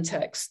the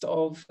context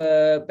of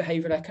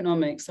behavioral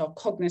economics, our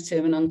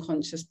cognitive and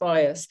unconscious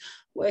bias,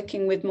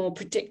 working with more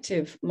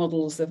predictive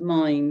models of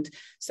mind.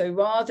 So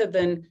rather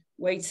than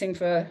waiting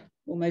for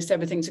almost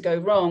everything to go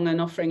wrong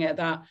and offering it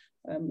that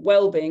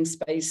well-being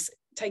space,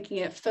 taking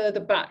it further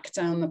back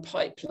down the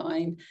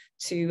pipeline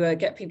to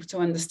get people to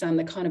understand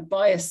the kind of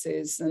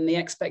biases and the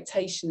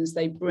expectations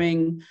they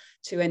bring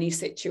to any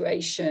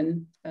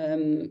situation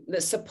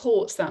that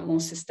supports that more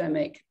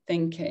systemic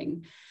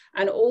thinking,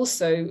 and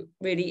also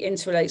really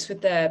interrelates with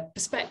their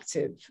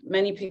perspective.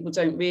 Many people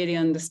don't really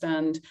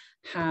understand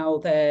how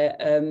their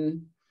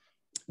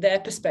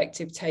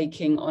perspective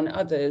taking on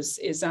others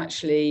is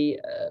actually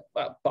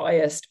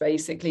biased,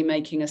 basically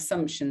making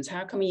assumptions.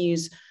 How can we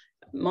use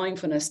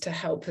mindfulness to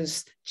help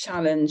us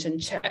challenge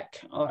and check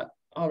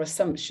our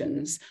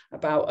assumptions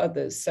about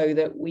others so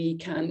that we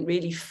can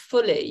really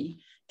fully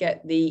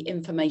get the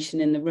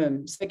information in the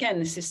room? So again,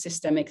 this is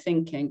systemic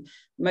thinking.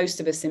 Most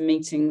of us in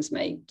meetings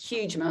make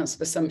huge amounts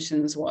of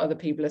assumptions what other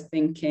people are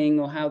thinking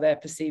or how they're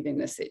perceiving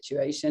the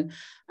situation.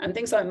 And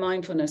things like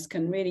mindfulness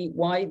can really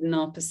widen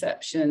our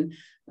perception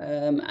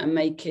and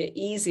make it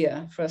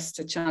easier for us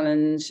to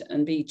challenge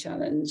and be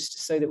challenged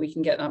so that we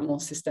can get that more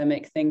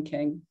systemic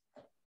thinking.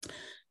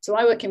 So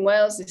I work in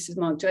Wales. This is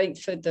Mark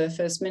Drakeford, the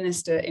First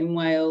Minister in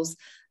Wales.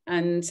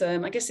 And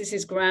I guess this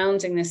is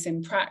grounding this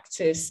in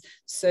practice.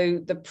 So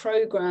the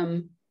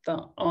programme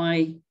that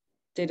I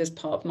did as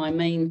part of my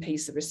main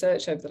piece of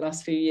research over the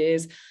last few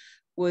years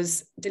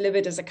was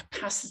delivered as a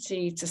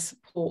capacity to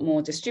support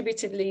more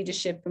distributed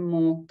leadership and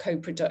more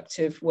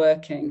co-productive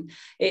working.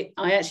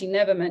 I actually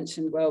never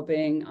mentioned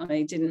well-being.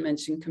 I didn't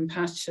mention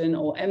compassion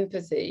or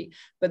empathy,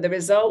 but the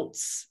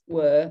results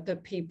were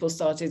that people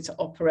started to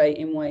operate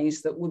in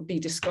ways that would be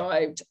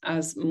described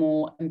as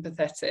more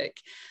empathetic,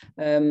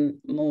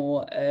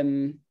 more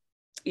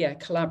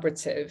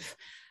collaborative.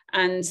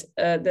 And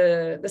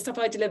the stuff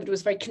I delivered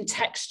was very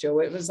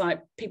contextual. It was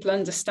like people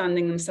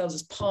understanding themselves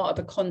as part of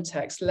a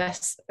context,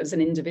 less as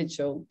an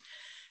individual.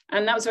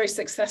 And that was very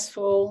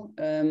successful.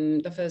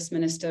 The First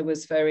Minister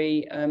was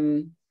very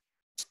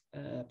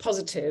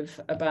positive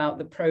about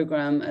the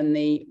programme and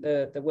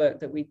the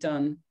work that we'd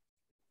done.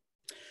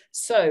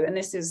 So, and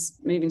this is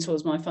moving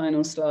towards my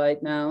final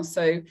slide now.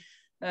 So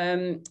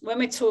when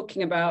we're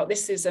talking about,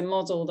 this is a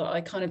model that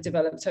I kind of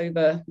developed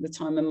over the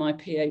time of my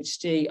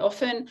PhD.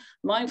 Often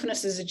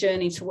mindfulness as a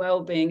journey to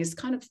well-being is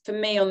kind of, for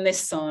me, on this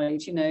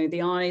side, you know,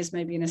 the eyes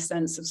maybe in a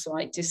sense of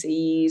slight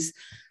dis-ease.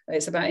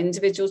 It's about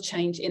individual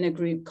change in a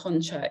group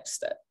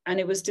context.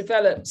 And it was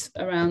developed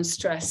around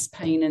stress,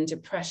 pain, and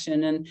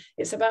depression. And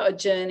it's about a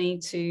journey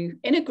to,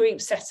 in a group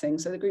setting.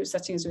 So the group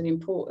setting is really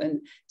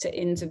important to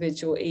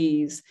individual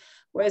ease.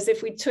 Whereas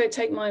if we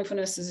take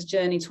mindfulness as a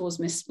journey towards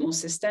more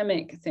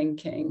systemic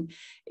thinking,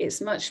 it's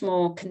much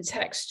more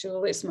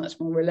contextual, it's much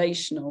more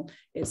relational.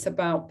 It's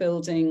about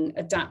building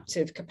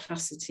adaptive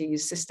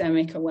capacities,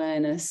 systemic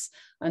awareness,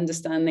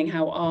 understanding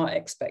how our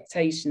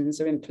expectations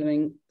are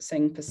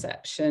influencing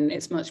perception.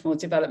 It's much more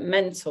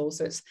developmental,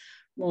 so it's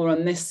more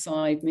on this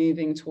side,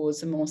 moving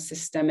towards a more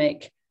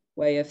systemic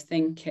way of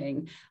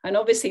thinking. And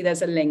obviously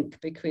there's a link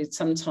because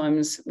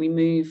sometimes we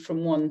move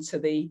from one to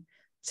the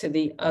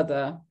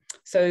other.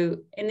 So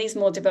in these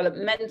more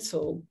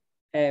developmental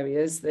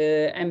areas,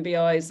 the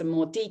MBIs are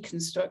more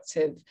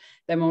deconstructive.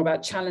 They're more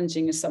about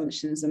challenging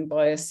assumptions and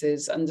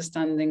biases,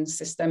 understanding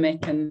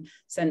systemic and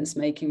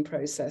sense-making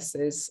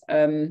processes,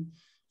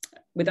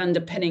 with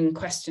underpinning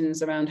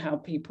questions around how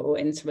people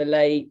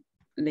interrelate,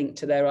 linked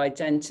to their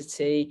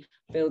identity,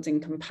 building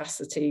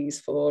capacities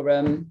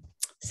for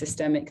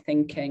systemic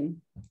thinking.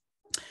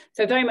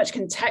 So very much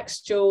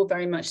contextual,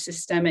 very much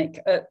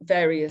systemic at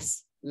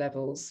various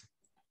levels.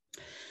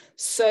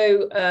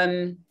 So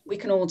we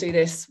can all do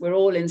this. We're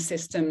all in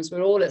systems.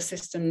 We're all at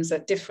systems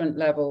at different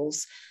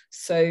levels.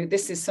 So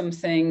this is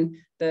something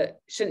that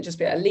shouldn't just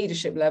be at a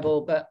leadership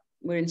level, but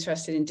we're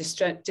interested in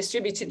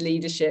distributed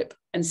leadership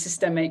and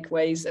systemic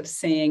ways of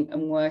seeing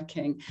and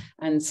working.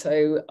 And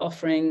so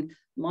offering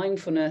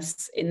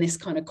mindfulness in this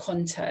kind of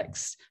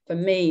context, for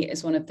me,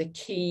 is one of the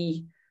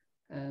key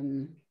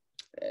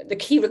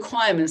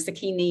requirements, the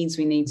key needs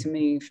we need to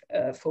move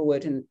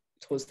forward and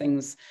towards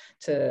things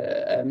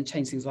to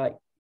change things like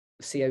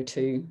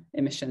CO2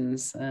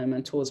 emissions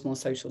and towards more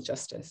social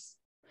justice,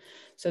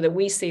 so that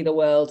we see the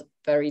world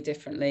very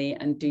differently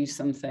and do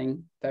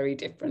something very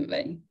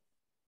differently.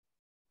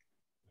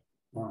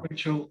 Wow.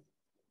 Rachel,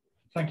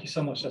 thank you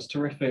so much. That's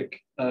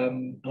terrific.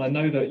 And I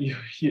know that you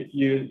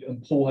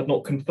and Paul had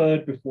not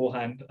conferred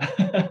beforehand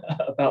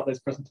about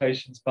those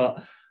presentations,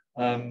 but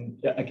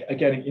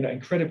again, you know,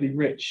 incredibly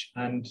rich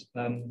and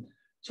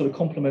sort of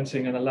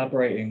complementing and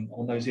elaborating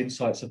on those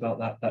insights about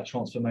that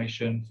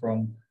transformation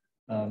from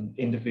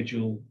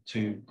individual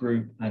to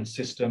group and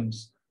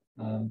systems,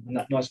 and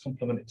that nice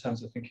complement in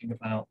terms of thinking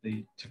about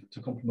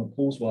to complement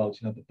Paul's world,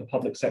 you know, the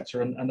public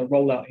sector and the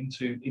rollout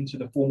into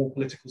the formal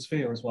political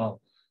sphere as well,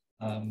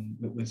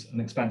 with an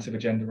expansive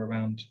agenda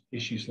around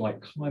issues like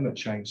climate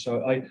change.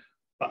 So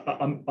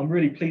I'm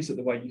really pleased at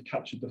the way you've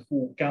captured the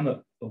full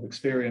gamut of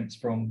experience,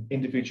 from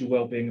individual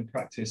well-being and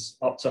practice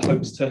up to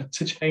hopes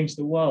to change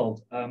the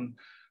world.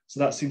 So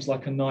that seems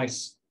like a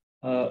nice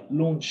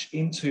launch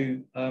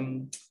into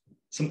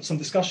some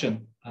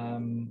discussion.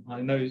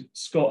 I know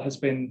Scott has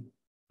been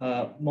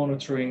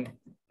monitoring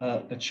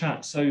the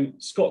chat. So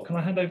Scott, can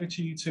I hand over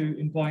to you to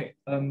invite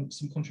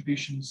some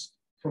contributions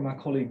from our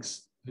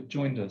colleagues who've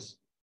joined us?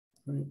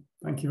 Great.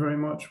 Thank you very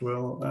much,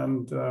 Will.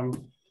 And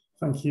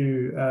thank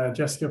you,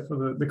 Jessica,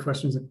 for the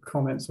questions and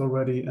comments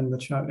already in the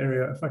chat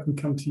area. If I can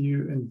come to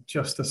you in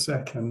just a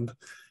second.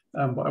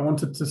 But I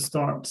wanted to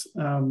start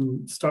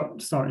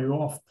you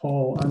off,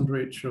 Paul and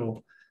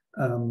Rachel,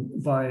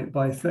 by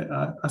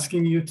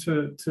asking you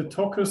to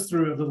talk us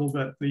through a little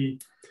bit the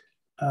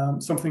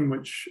something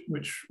which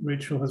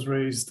Rachel has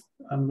raised,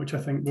 and which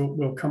I think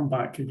will come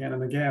back again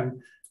and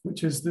again,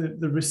 which is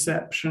the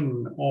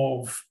reception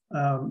of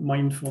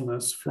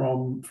mindfulness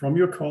from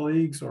your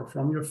colleagues or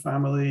from your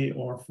family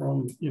or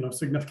from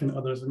significant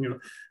others. And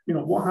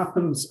what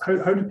happens?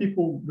 How do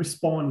people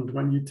respond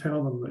when you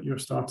tell them that you're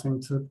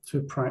starting to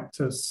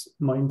practice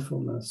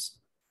mindfulness?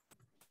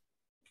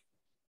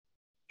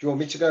 Do you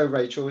want me to go,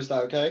 Rachel? Is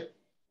that okay?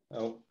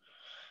 Oh,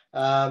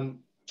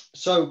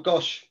 so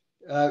gosh,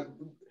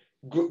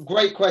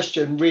 great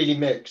question. Really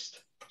mixed.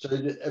 So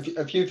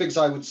a few things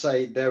I would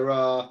say. There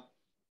are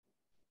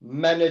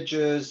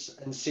managers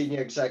and senior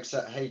execs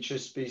at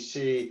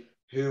HSBC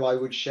who I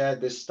would share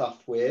this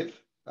stuff with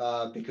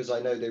because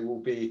I know they will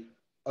be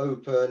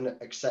open,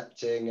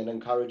 accepting and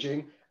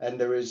encouraging. And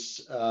there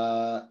is,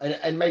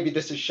 and maybe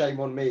this is shame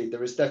on me,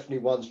 there is definitely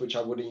ones which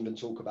I wouldn't even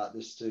talk about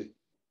this to,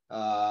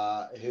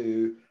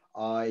 who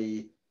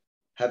I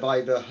have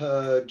either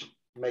heard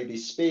maybe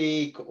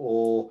speak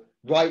or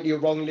rightly or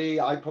wrongly,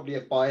 I probably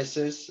have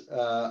biases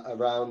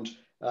around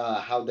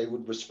how they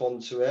would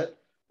respond to it.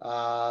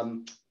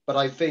 But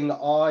I think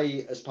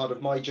I, as part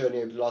of my journey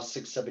over the last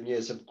 6-7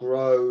 years, have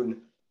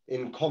grown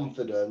in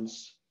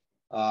confidence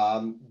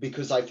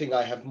because I think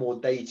I have more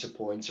data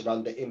points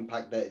around the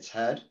impact that it's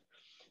had.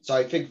 So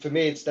I think for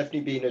me, it's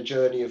definitely been a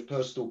journey of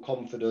personal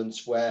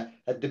confidence where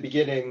at the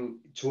beginning,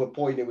 to a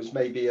point, it was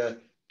maybe a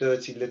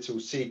dirty little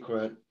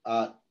secret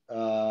at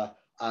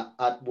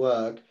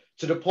work,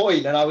 to the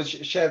point, and I will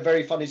share a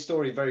very funny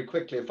story very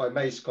quickly, if I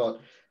may, Scott.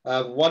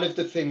 One of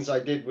the things I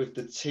did with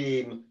the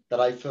team that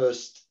I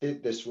first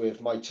did this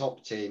with, my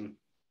top team,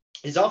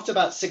 is after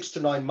about 6 to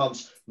 9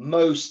 months,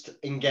 most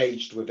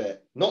engaged with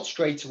it. Not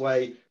straight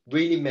away,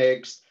 really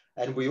mixed.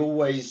 And we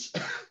always,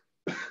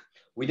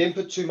 we didn't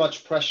put too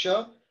much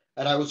pressure.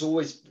 And I was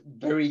always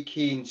very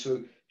keen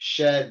to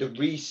share the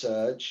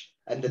research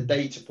and the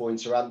data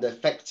points around the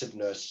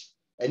effectiveness,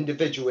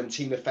 individual and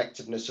team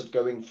effectiveness of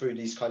going through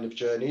these kind of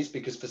journeys,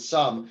 because for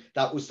some,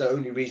 that was the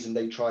only reason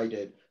they tried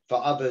it.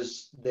 For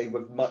others, they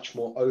were much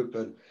more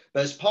open.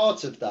 But as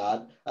part of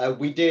that,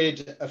 we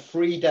did a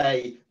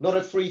 3-day, not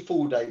a free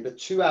full day, but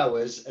 2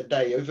 hours a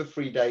day over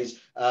 3 days,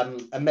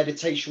 a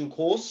meditation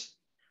course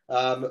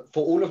for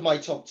all of my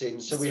top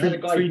teams. So we had a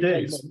guy 3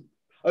 days.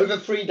 Over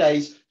 3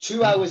 days,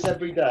 2 hours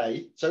every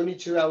day. It's only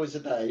 2 hours a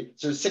day.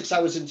 So 6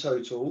 hours in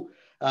total.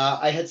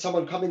 I had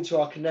someone come into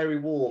our Canary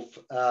Wharf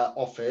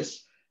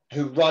office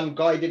who run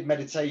guided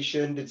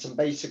meditation, did some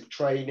basic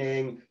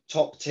training,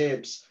 top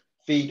tips,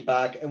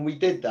 feedback, and we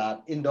did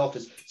that in the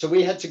office. So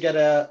we had to get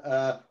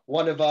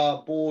one of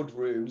our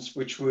boardrooms,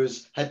 which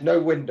had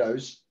no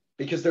windows,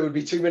 because there would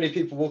be too many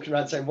people walking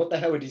around saying, what the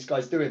hell are these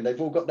guys doing?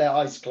 They've all got their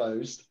eyes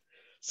closed.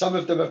 Some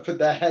of them have put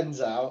their hands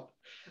out.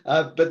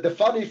 But the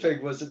funny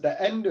thing was, at the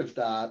end of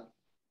that,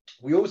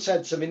 we also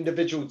had some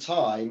individual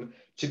time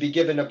to be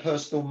given a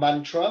personal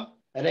mantra.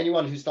 And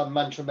anyone who's done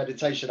mantra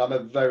meditation, I'm a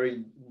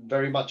very,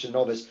 very much a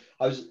novice.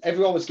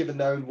 Everyone was given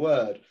their own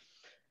word.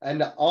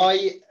 And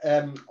I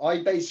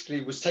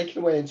basically was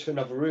taken away into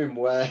another room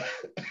where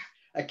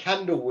a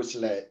candle was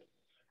lit.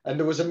 And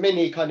there was a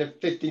mini kind of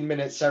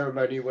 15-minute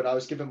ceremony when I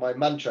was given my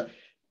mantra.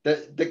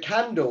 The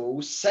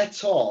candle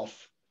set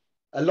off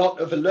a lot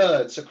of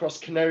alerts across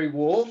Canary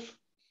Wharf.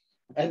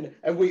 And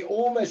we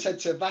almost had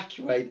to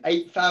evacuate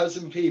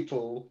 8,000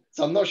 people.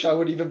 So I'm not sure I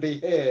would even be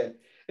here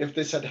if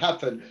this had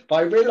happened. But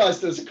I realized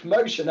there was a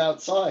commotion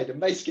outside. And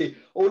basically,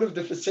 all of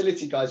the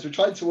facility guys were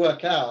trying to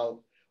work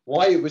out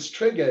why it was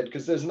triggered,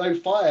 because there's no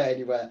fire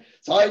anywhere.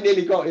 So I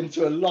nearly got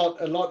into a lot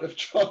of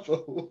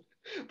trouble.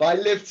 But I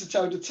lived to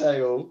tell the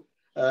tale.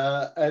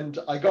 And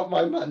I got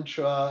my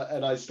mantra,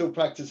 and I still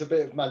practice a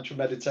bit of mantra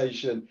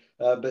meditation,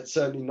 but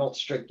certainly not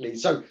strictly.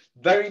 So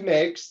very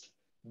mixed.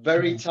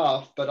 Very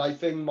tough, but I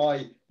think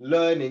my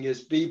learning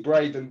is be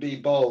brave and be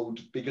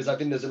bold, because I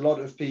think there's a lot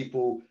of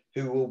people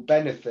who will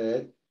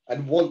benefit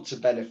and want to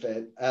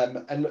benefit.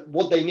 And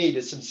what they need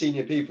is some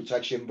senior people to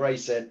actually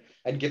embrace it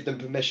and give them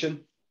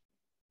permission.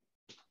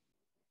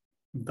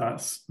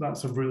 That's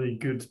a really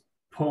good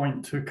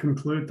point to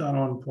conclude that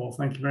on, Paul.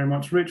 Thank you very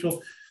much.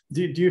 Rachel,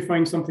 do you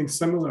find something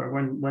similar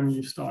when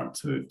you start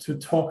to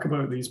talk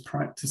about these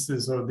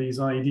practices or these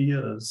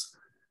ideas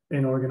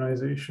in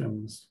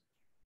organizations?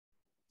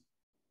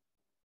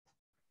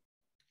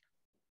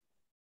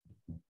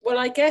 Well,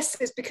 I guess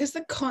it's because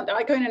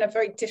I go in a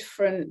very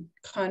different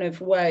kind of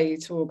way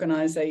to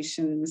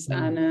organisations,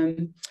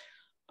 and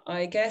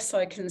I guess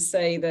I can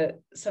say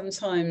that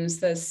sometimes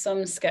there's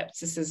some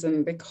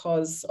scepticism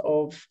because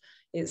of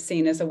it's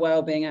seen as a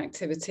wellbeing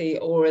activity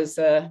or as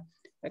a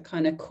a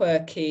kind of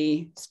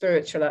quirky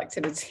spiritual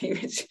activity,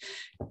 which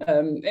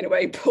in a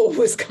way Paul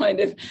was kind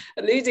of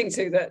alluding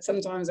to, that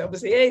sometimes it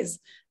obviously is.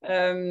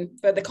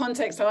 But the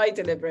context I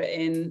deliver it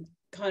in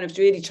kind of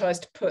really tries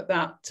to put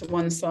that to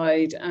one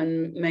side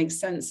and make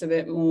sense of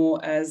it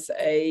more as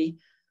a,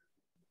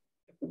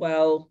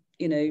 well,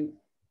 you know,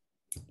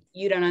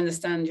 you don't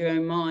understand your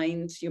own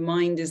mind. Your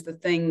mind is the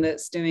thing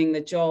that's doing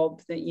the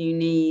job that you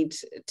need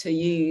to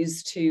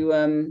use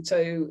to,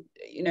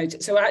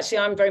 so actually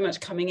I'm very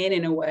much coming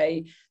in a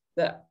way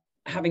that,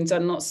 having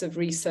done lots of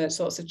research,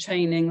 lots of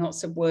training,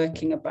 lots of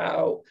working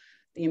about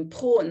the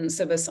importance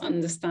of us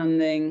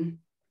understanding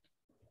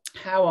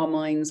how our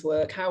minds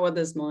work, how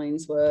others'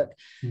 minds work.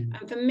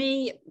 And for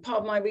me, part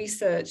of my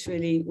research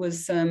really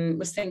was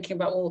thinking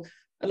about, well,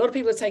 a lot of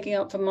people are taking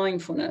up for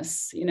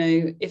mindfulness. You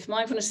know, if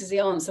mindfulness is the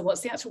answer,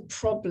 what's the actual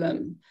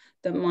problem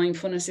that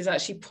mindfulness is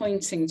actually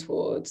pointing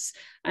towards?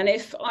 And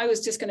if I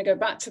was just going to go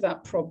back to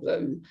that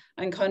problem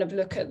and kind of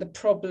look at the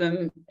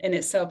problem in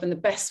itself and the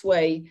best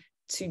way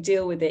to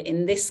deal with it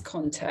in this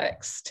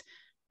context,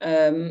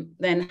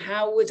 then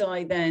how would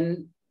I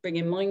then bring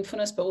in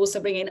mindfulness, but also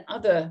bring in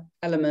other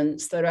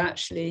elements that are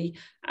actually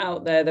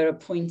out there that are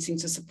pointing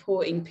to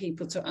supporting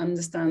people to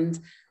understand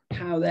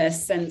how their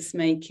sense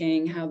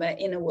making, how their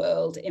inner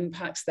world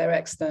impacts their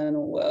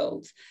external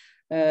world,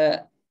 and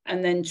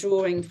then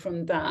drawing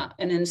from that.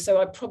 And then so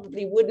I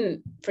probably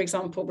wouldn't, for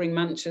example, bring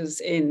mantras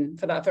in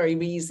for that very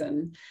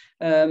reason.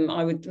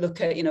 I would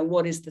look at, you know,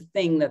 what is the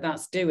thing that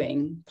that's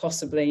doing,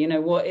 possibly, you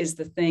know, what is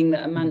the thing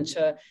that a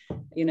mantra,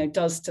 you know,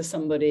 does to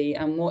somebody,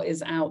 and what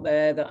is out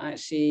there that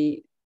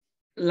actually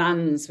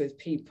lands with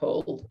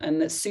people and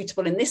that's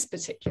suitable in this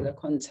particular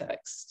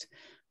context.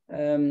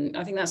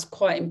 I think that's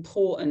quite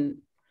important.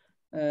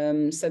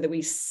 So that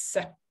we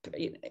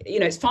you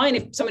know, it's fine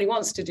if somebody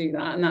wants to do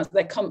that and that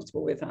they're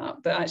comfortable with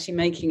that, but actually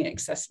making it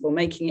accessible,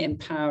 making it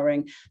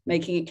empowering,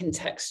 making it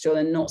contextual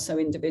and not so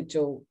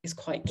individual is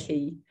quite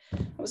key.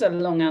 That was a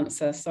long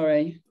answer,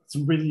 sorry. It's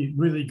a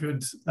really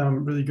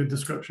good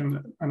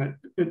description, and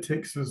it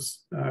takes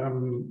us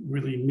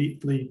really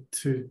neatly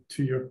to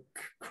your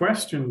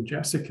question,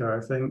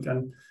 Jessica, I think.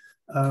 And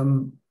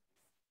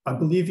I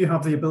believe you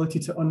have the ability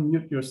to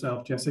unmute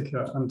yourself,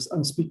 Jessica,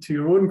 and speak to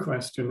your own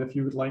question if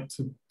you would like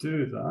to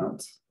do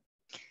that.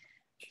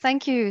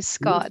 Thank you,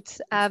 Scott.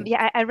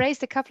 Yeah, I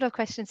raised a couple of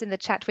questions in the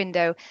chat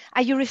window.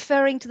 Are you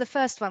referring to the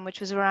first one, which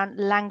was around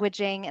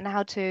languaging and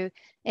how to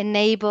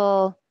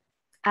enable,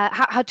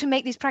 how to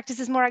make these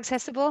practices more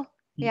accessible?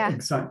 Yeah,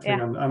 exactly.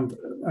 Yeah.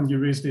 And you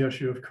raised the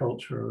issue of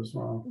culture as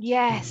well.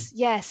 Yes,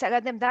 yes.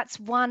 That's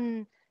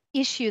one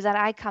issue that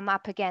I come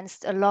up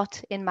against a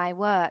lot in my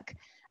work.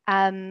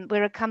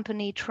 We're a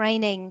company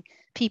training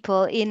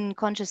people in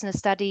consciousness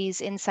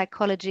studies, in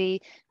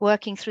psychology,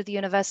 working through the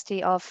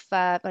University of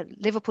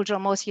Liverpool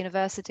John Moores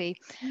University.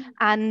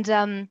 And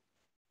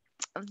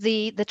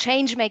the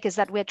change makers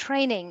that we're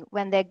training,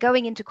 when they're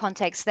going into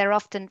context, they're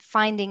often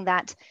finding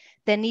that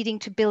they're needing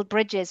to build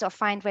bridges or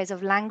find ways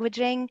of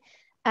languaging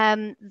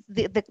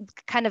the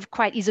kind of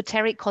quite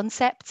esoteric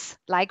concepts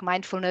like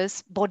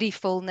mindfulness,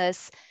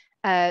 bodyfulness,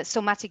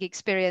 somatic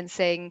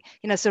experiencing,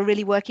 you know, so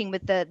really working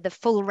with the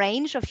full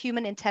range of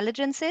human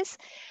intelligences,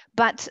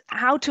 but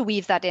how to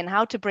weave that in,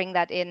 how to bring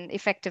that in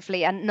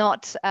effectively and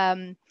not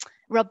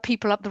rub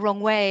people up the wrong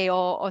way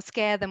or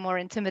scare them or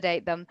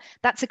intimidate them.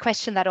 That's a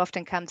question that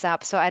often comes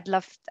up. So I'd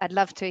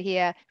love to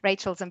hear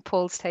Rachel's and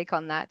Paul's take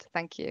on that.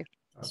 Thank you.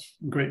 That's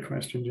a great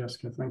question,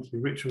 Jessica. Thank you.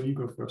 Rachel, you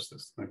go first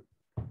this time.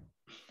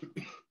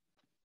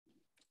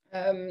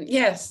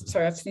 Yes,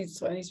 sorry, I need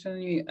to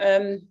find you.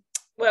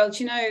 Well,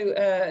 do you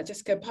know,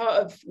 Jessica,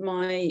 part of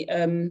my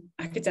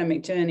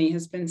academic journey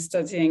has been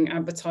studying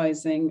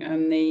advertising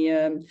and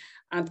the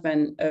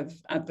advent of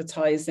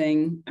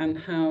advertising and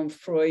how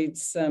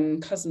Freud's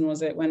cousin,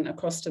 was it, went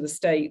across to the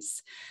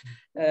States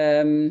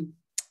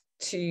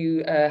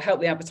to help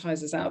the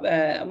advertisers out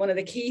there. And one of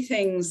the key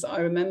things I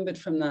remembered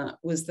from that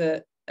was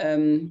that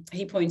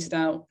he pointed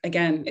out,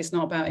 again, it's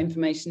not about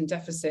information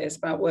deficit, it's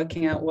about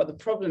working out what the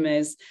problem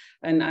is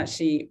and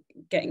actually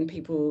getting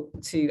people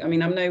to, I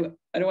mean, I don't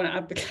want to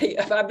advocate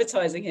of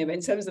advertising here, but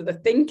in terms of the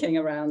thinking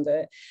around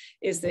it,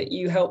 is that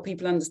you help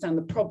people understand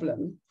the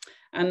problem.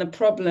 And the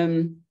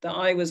problem that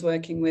I was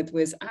working with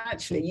was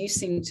actually you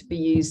seem to be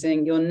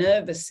using your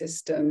nervous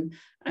system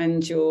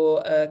and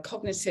your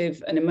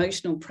cognitive and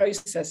emotional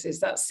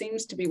processes. That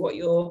seems to be what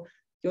your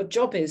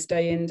job is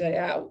day in, day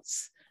out.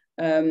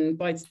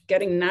 By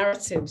getting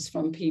narratives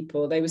from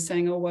people, they were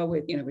saying, oh, well,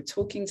 we're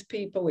talking to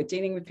people, we're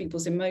dealing with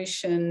people's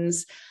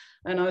emotions.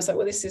 And I was like,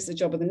 well, this is the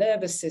job of the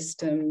nervous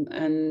system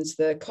and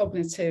the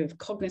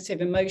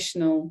cognitive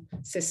emotional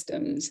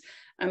systems.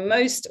 And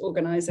most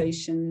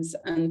organizations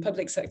and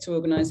public sector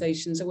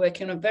organizations are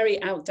working on a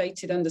very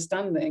outdated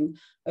understanding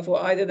of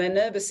what either their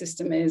nervous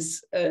system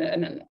is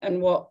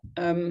and what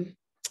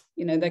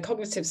you know, their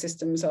cognitive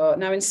systems are.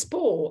 Now in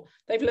sport,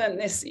 they've learned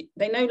this,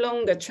 they no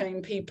longer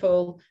train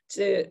people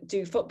to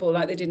do football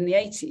like they did in the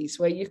 80s,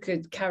 where you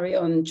could carry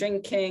on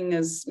drinking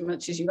as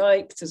much as you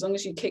liked, as long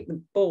as you kicked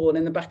the ball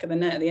in the back of the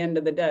net at the end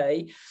of the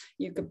day,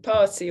 you could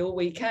party all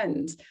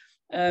weekend.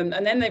 And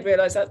then they've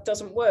realized that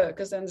doesn't work,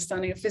 because their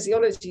understanding of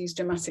physiology has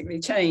dramatically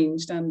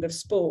changed, and of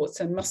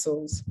sports and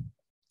muscles.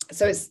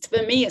 So it's,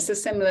 for me, it's a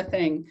similar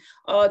thing.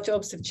 Our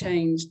jobs have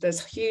changed.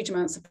 There's huge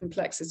amounts of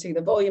complexity.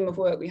 The volume of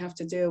work we have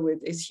to deal with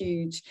is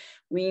huge.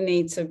 We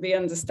need to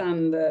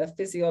re-understand the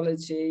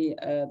physiology,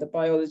 the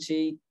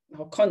biology,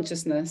 our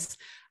consciousness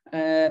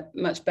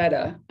much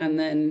better.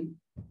 And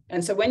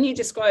so when you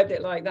described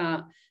it like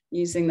that,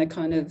 using the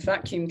kind of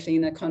vacuum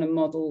cleaner kind of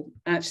model,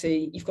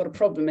 actually, you've got a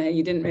problem here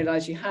you didn't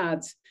realize you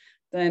had,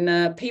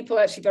 then people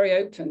are actually very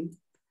open.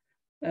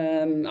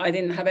 I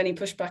didn't have any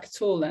pushback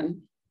at all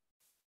then.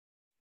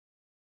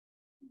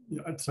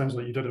 Yeah, it sounds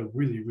like you did a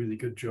really, really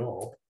good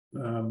job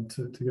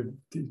to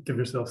give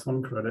yourself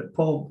some credit.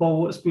 Paul,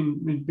 what's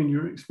been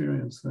your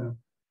experience there?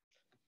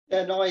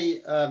 Yeah, no,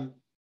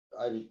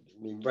 I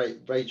mean,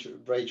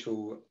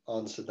 Rachel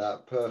answered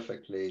that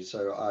perfectly.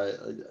 So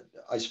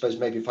I suppose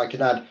maybe if I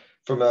can add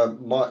from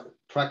my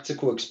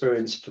practical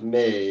experience for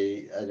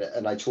me,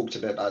 and I talked a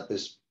bit about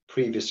this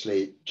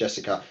previously,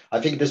 Jessica,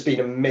 I think there's been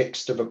a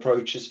mix of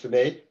approaches for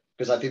me,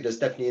 because I think there's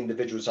definitely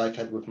individuals I've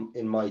had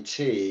in my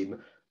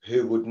team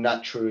who would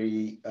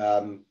naturally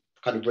kind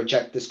of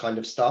reject this kind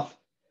of stuff.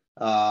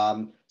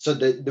 So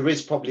there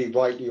is probably,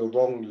 rightly or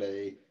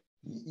wrongly,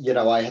 you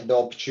know, I had the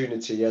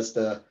opportunity as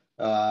a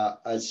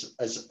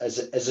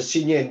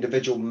senior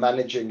individual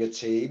managing a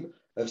team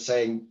of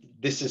saying,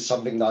 this is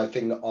something that I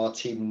think our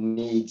team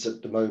needs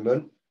at the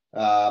moment.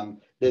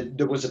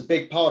 There was a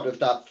big part of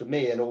that for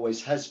me, and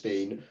always has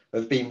been,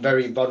 of being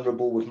very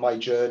vulnerable with my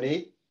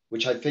journey,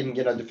 which I think,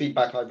 you know, the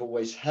feedback I've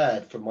always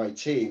had from my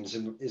teams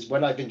is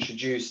when I've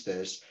introduced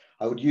this,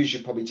 I would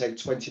usually probably take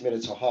 20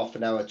 minutes or half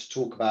an hour to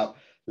talk about,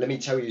 let me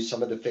tell you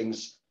some of the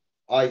things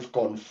I've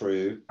gone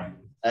through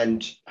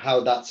and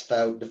how that's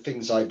felt, the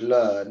things I've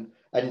learned.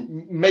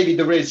 And maybe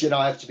there is, you know,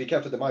 I have to be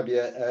careful, there might be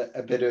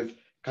a bit of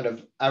kind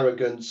of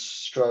arrogance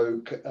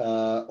stroke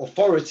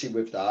authority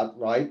with that,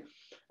 right?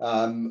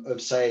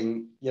 Of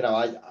saying, you know,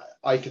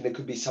 I think there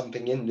could be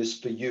something in this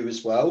for you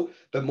as well.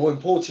 But more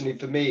importantly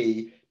for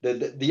me,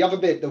 the other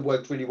bit that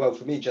worked really well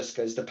for me,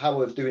 Jessica, is the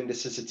power of doing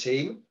this as a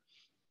team.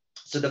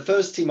 So the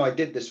first team I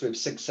did this with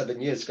 6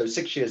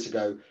 years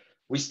ago,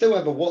 we still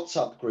have a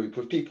WhatsApp group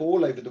with people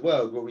all over the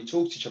world where we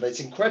talk to each other. It's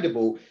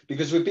incredible,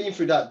 because we've been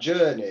through that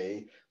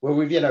journey where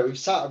we've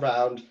sat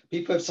around,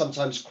 people have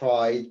sometimes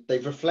cried,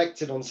 they've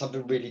reflected on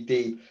something really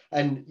deep.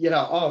 And, you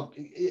know,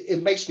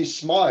 it makes me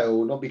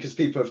smile, not because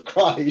people have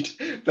cried,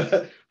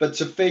 but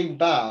to think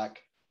back,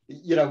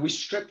 you know, we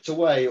stripped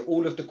away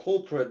all of the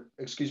corporate,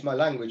 excuse my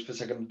language for a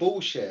second,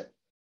 bullshit,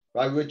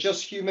 right? We're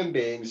just human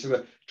beings who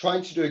are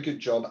trying to do a good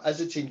job as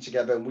a team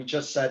together. And we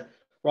just said,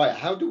 right,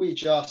 how do we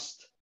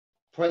just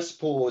press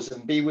pause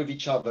and be with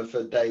each other for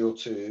a day or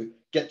two,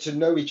 get to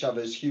know each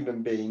other as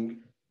human beings,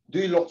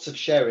 do lots of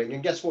sharing,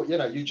 and guess what, you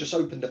know, you just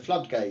open the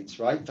floodgates,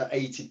 right, for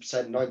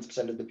 80%,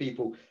 90% of the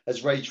people,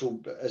 as Rachel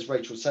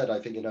said, I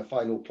think in her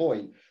final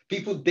point,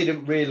 people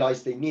didn't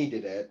realize they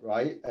needed it,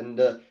 right? And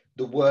the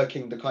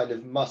working, the kind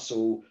of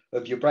muscle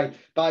of your brain.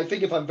 But I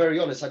think, if I'm very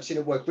honest, I've seen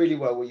it work really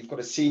well where you've got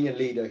a senior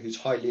leader who's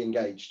highly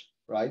engaged,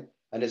 right?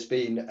 And it's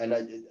been,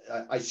 and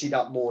I see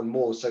that more and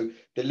more. So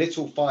the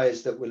little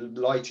fires that we're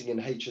lighting in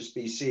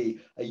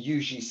HSBC are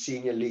usually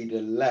senior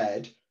leader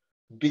led,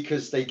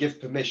 because they give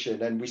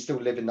permission. And we still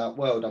live in that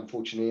world,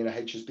 unfortunately, and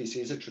HSBC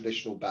is a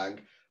traditional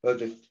bank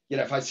of, if, you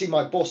know, if I see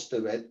my boss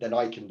do it, then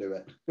I can do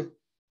it.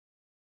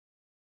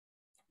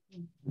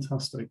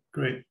 Fantastic,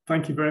 great.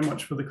 Thank you very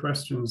much for the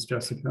questions,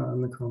 Jessica,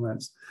 and the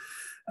comments.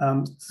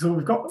 So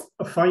we've got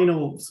a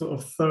final sort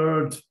of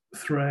third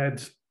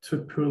thread to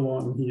pull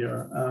on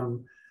here,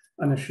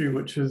 an issue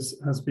which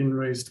has been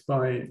raised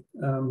by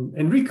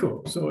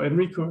Enrico. So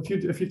Enrico,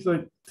 if you'd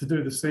like to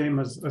do the same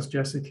as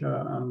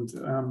Jessica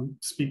and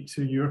speak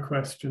to your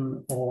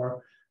question,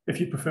 or if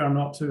you prefer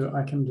not to,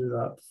 I can do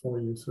that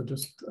for you. So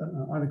just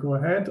either go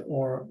ahead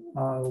or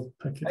I'll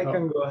pick it up. I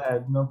can go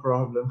ahead, no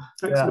problem.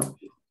 Excellent.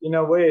 Yeah. In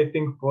a way, I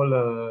think, Paul, you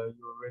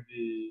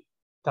already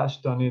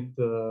touched on it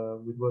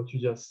with what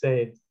you just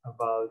said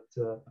about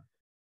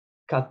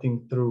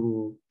cutting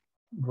through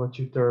what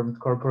you termed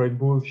corporate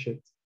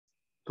bullshit.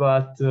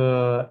 But,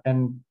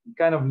 and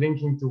kind of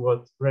linking to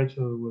what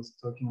Rachel was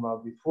talking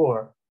about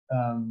before,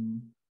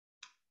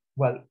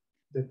 well,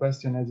 the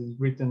question as is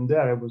written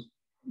there,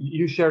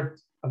 you shared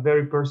a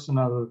very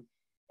personal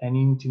and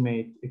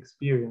intimate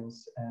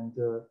experience. And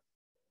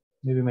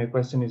maybe my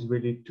question is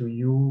really to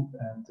you,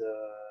 and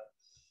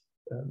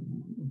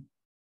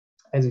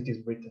as it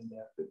is written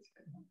there.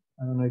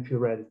 I don't know if you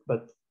read it,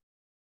 but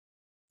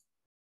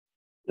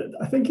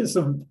I think it's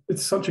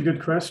such a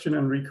good question,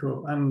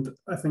 Enrico, and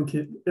I think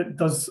it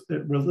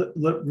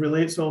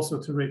relates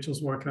also to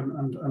Rachel's work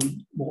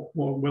and what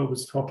Will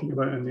was talking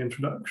about in the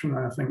introduction.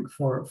 I think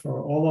for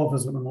all of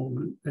us at the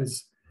moment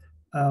is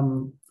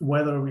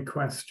whether we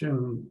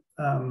question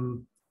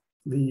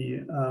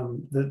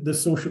the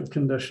social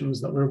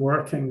conditions that we're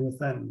working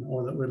within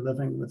or that we're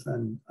living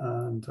within,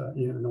 and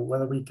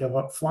whether we give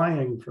up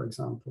flying, for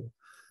example,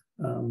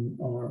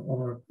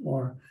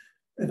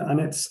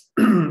 and it's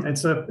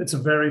it's a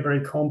very,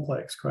 very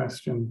complex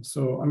question.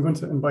 So I'm going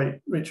to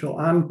invite Rachel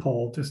and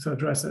Paul just to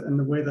address it in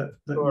the way that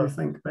Sure. you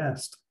think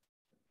best.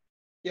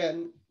 Yeah,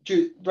 and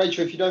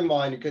Rachel, if you don't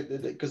mind,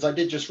 because I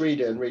did just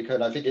read it, Enrico,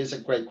 and I think it is a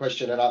great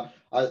question, and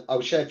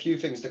I'll share a few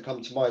things that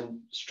come to mind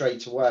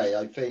straight away.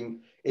 I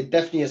think it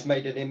definitely has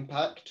made an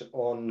impact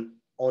on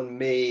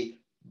me,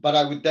 but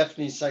I would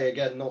definitely say,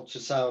 again, not to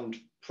sound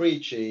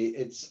preachy,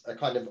 it's a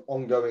kind of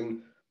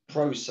ongoing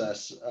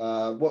process.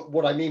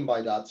 What I mean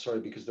by that, sorry,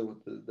 because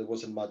there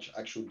wasn't much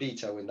actual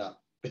detail in that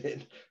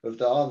bit of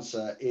the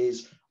answer,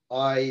 is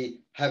I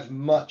have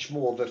much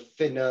more of a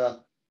thinner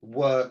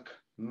work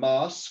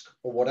mask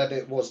or whatever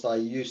it was that I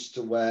used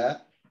to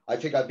wear. I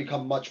think I've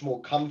become much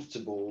more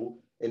comfortable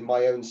in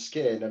my own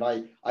skin, and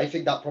I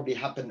think that probably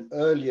happened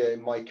earlier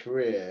in my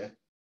career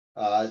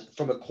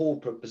from a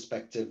corporate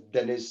perspective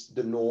than is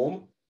the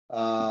norm,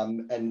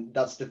 and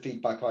that's the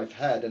feedback I've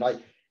had. And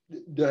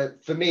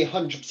for me,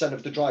 100%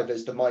 of the driver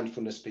is the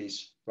mindfulness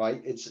piece,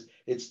 right?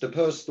 It's the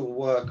personal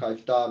work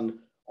I've done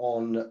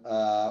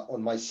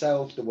on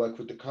myself, the work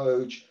with the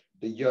coach,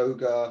 the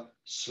yoga,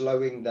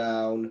 slowing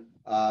down,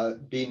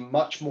 being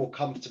much more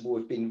comfortable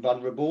with being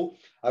vulnerable.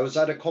 I was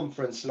at a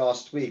conference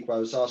last week where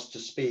I was asked to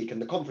speak,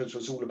 and the conference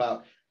was all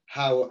about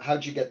how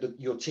do you get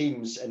your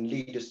teams and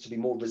leaders to be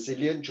more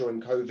resilient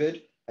during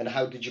COVID, and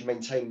how did you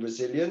maintain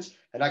resilience?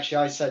 And actually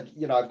I said,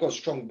 I've got a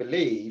strong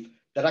belief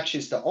that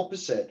actually it's the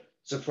opposite.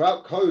 So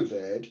throughout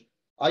COVID,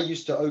 I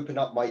used to open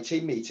up my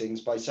team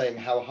meetings by saying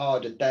how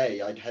hard a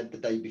day I'd had the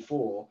day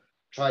before,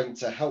 trying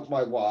to help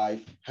my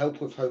wife, help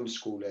with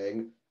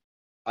homeschooling.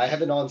 I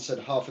haven't answered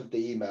half of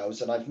the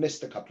emails and I've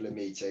missed a couple of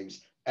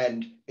meetings,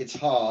 and it's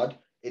hard,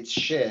 it's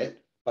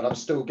shit, but I'm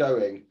still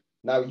going.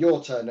 Now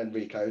your turn,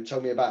 Enrico.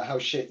 Tell me about how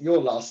shit your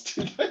last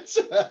 2 days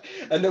were.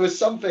 And there was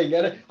something,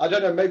 and I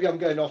don't know, maybe I'm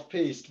going off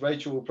piste.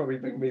 Rachel will probably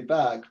bring me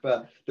back,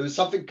 but there was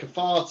something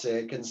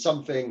cathartic and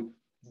something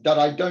that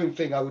I don't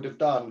think I would have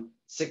done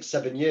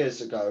 6-7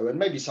 years ago. And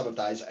maybe some of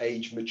that is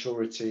age,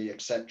 maturity,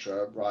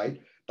 etc.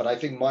 Right? But I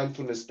think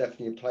mindfulness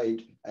definitely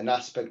played an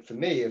aspect for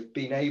me of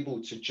being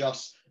able to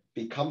just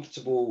be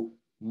comfortable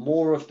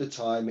more of the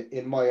time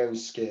in my own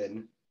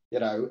skin,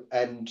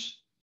 and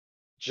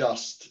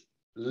just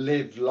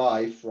live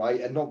life,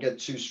 right? And not get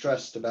too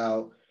stressed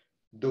about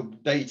the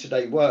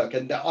day-to-day work.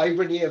 And the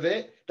irony of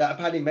it, that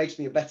apparently makes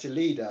me a better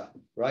leader,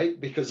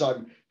 right? Because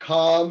I'm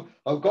calm.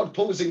 Oh God,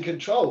 Paul's in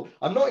control.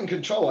 I'm not in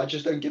control. I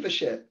just don't give a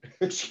shit.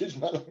 Excuse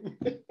my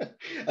language.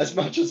 As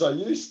much as I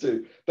used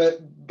to. But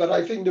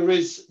I think there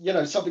is,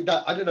 something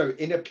that, I don't know,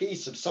 inner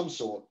peace of some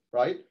sort,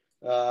 right?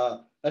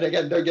 And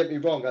again, don't get me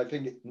wrong. I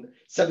think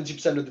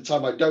 70% of the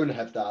time I don't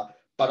have that,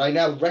 but I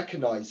now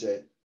recognize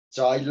it.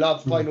 So I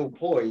love final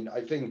point.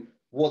 I think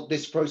what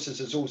this process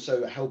is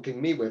also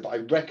helping me with, I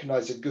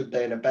recognize a good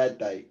day and a bad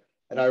day.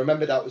 And I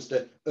remember that was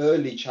the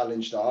early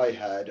challenge that I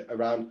had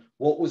around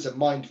what was a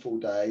mindful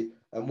day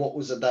and what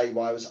was a day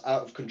where I was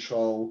out of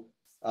control,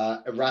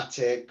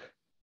 erratic,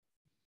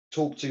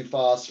 talk too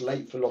fast,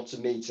 late for lots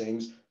of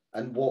meetings,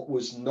 and what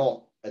was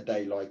not a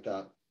day like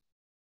that.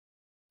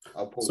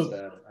 I'll pause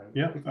there.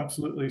 Yeah,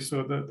 absolutely.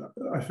 So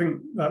I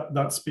think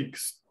that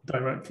speaks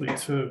directly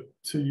to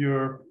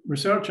your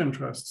research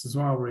interests as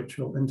well,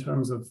 Rachel, in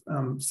terms of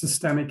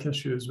systemic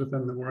issues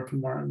within the work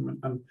environment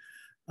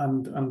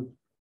and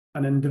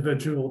an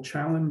individual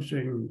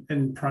challenging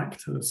in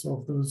practice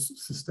of those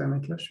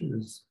systemic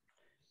issues.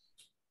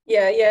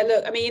 Yeah.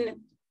 Look, I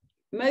mean,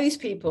 most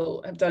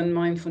people have done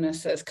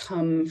mindfulness that's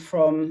come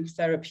from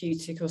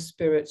therapeutic or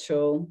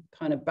spiritual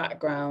kind of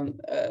background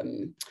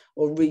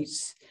or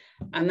roots.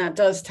 And that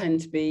does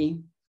tend to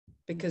be,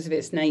 because of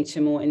its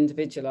nature, more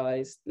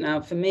individualized. Now,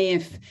 for me,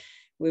 if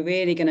we're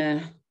really going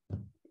to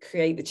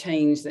create the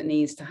change that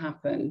needs to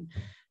happen,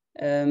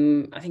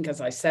 I think,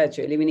 as I said,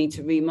 really, we need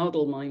to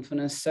remodel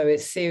mindfulness so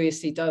it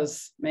seriously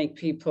does make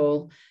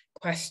people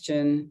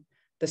question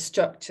the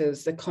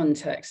structures, the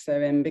context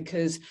they're in,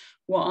 because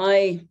what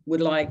I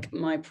would like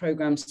my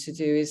programs to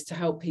do is to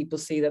help people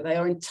see that they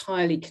are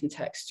entirely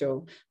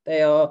contextual.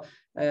 They are,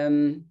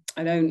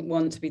 I don't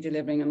want to be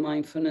delivering a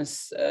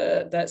mindfulness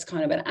that's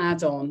kind of an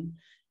add-on.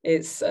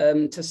 It's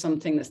to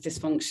something that's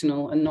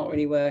dysfunctional and not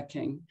really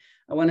working.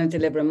 I want to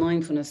deliver a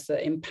mindfulness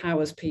that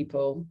empowers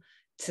people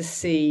to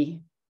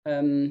see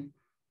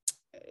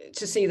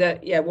that,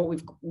 yeah,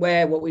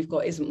 what we've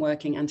got isn't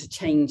working, and to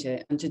change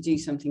it and to do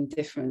something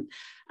different,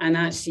 and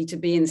actually to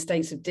be in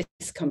states of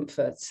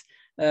discomfort.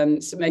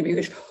 So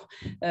maybe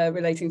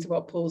relating to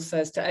what Paul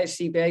says, to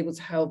actually be able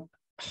to help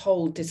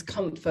hold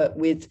discomfort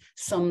with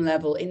some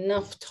level,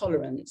 enough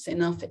tolerance,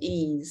 enough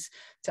ease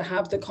to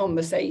have the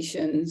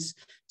conversations,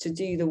 to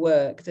do the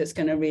work that's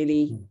going to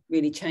really,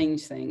 really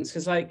change things.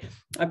 Because I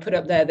put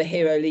up there the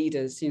hero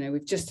leaders,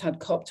 we've just had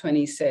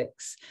COP26.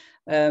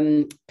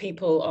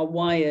 People are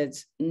wired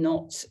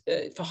not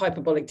for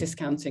hyperbolic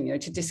discounting,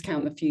 to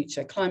discount the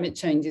future. Climate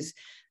change is,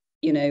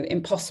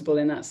 impossible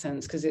in that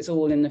sense because it's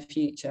all in the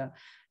future.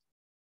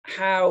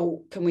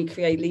 How can we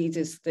create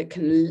leaders that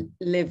can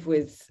live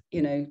with,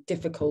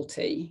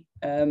 difficulty,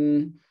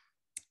 and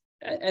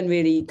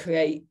really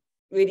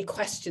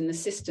question the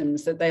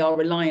systems that they are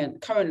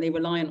currently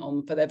reliant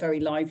on for their very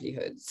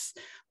livelihoods,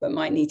 but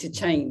might need to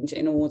change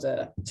in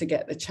order to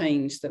get the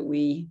change that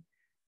we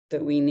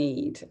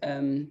need.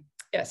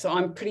 So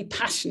I'm pretty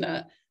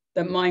passionate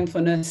that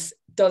mindfulness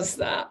does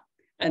that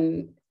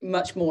and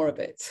much more of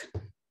it.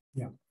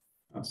 Yeah,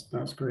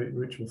 that's great,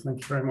 Rachel.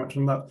 Thank you very much.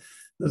 And that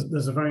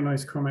there's a very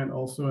nice comment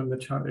also in the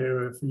chat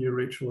area for you,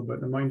 Rachel,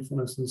 about the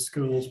Mindfulness in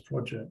Schools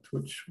project,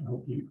 which I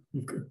hope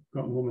you've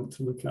got a moment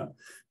to look at.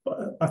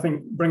 But I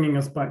think bringing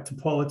us back to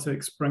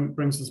politics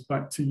brings us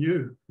back to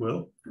you,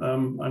 Will.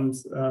 And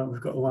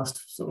we've got the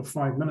last sort of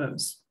 5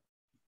 minutes.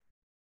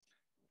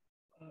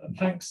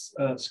 Thanks,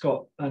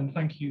 Scott, and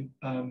thank you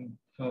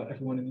for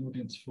everyone in the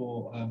audience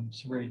for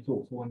some really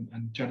thoughtful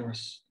and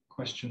generous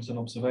questions and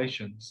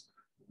observations.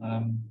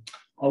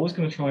 I was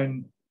going to try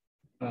and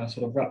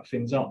sort of wrap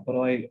things up, but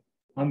I'm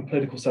a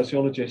political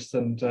sociologist,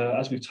 and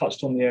as we've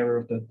touched on the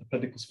area of the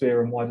political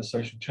sphere and wider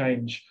social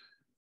change,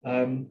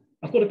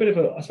 I've got a bit of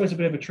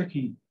a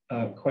tricky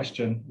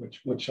question,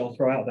 which I'll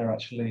throw out there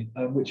actually,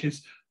 which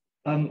is,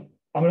 I'm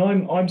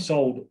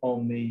sold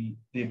on the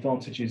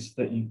advantages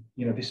that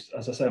this,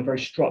 as I say, I'm very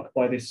struck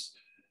by this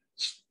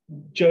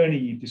journey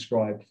you've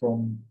described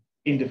from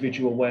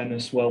individual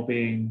awareness,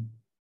 well-being,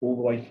 all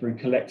the way through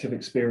collective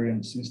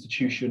experience,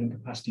 institution and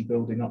capacity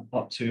building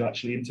up to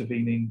actually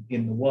intervening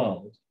in the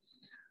world.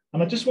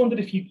 And I just wondered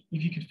if you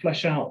could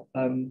flesh out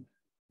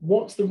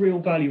what's the real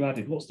value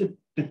added? What's the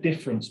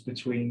difference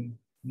between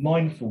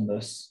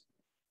mindfulness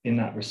in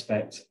that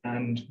respect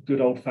and good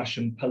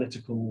old-fashioned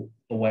political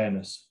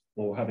awareness,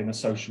 or having a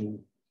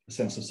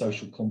sense of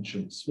social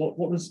conscience?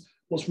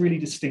 What's really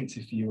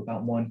distinctive for you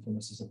about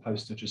mindfulness as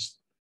opposed to just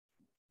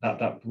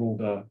that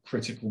broader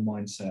critical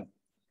mindset?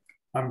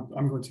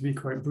 I'm going to be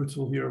quite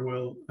brutal here,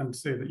 Will, and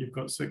say that you've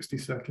got 60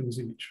 seconds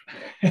each.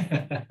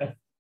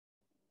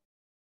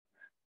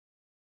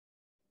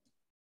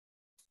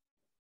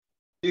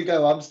 You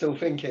go, I'm still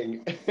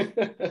thinking.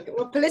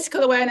 Well,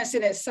 political awareness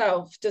in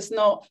itself does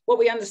not, what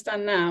we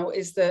understand now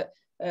is that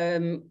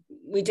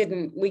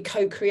we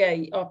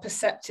co-create, our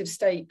perceptive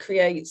state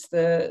creates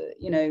the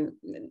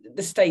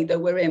state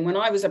that we're in. When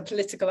I was a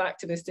political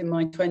activist in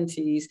my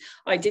 20s,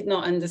 I did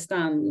not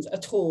understand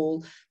at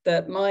all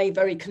that my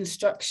very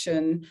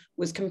construction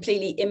was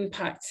completely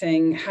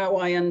impacting how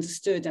I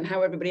understood and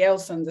how everybody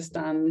else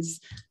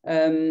understands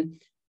the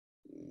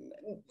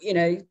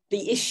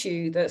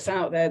issue that's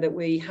out there that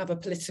we have a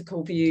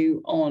political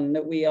view on,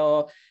 that we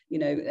are,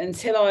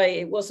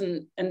 it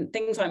wasn't, and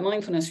things like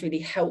mindfulness really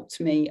helped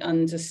me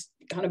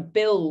kind of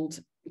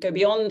go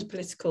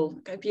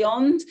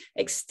beyond,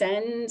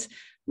 extend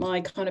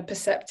my kind of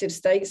perceptive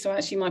state. So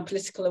actually my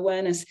political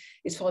awareness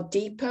is far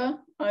deeper,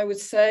 I would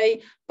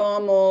say, far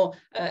more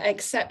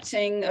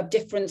accepting of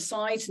different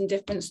sides and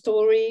different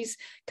stories.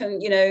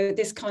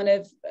 This kind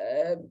of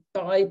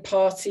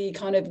bi-party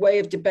kind of way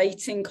of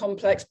debating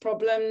complex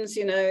problems,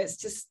 it's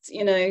just,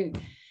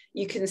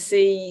 you can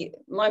see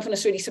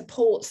mindfulness really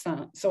supports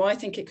that. So I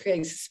think it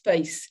creates a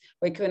space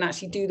where you can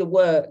actually do the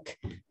work,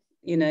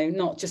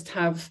 not just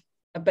have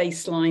a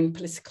baseline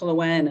political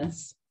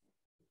awareness.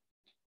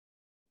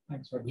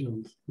 Thanks,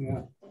 Rachel.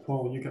 Yeah,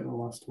 Paul, you get the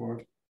last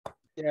word.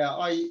 Yeah,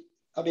 I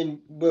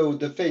mean, Will,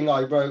 the thing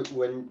I wrote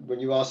when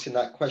you were asking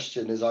that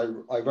question is I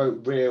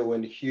wrote real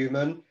and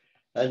human.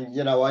 And,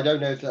 I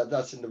don't know if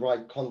that's in the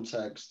right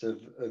context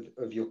of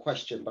your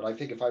question, but I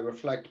think if I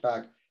reflect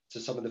back to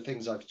some of the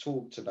things I've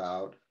talked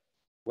about,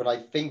 when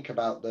I think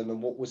about them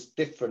and what was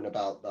different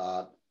about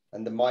that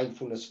and the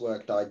mindfulness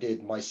work that I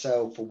did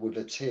myself or with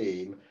a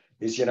team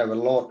is, a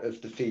lot of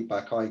the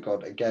feedback I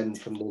got, again,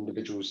 from the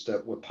individuals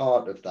that were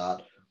part of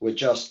that, we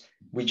just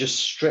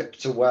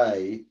stripped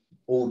away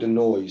all the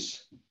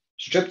noise,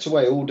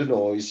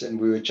 and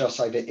we were just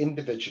either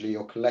individually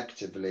or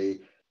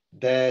collectively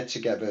there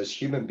together as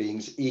human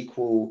beings,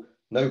 equal,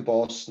 no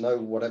boss, no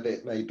whatever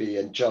it may be,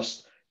 and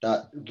just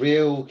that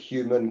real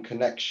human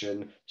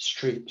connection,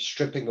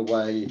 stripping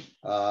away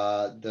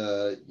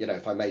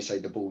if I may say,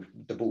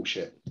 the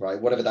bullshit,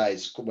 right? Whatever that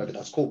is, whether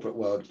that's corporate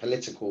world,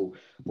 political,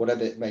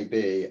 whatever it may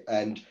be.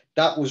 And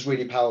that was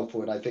really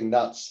powerful. And I think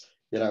that's,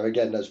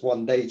 again, there's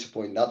one data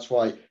point. That's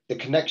why the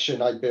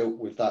connection I built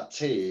with that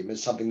team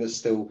is something that's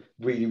still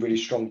really, really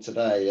strong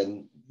today.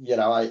 And,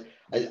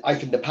 I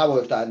think the power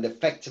of that and the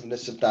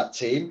effectiveness of that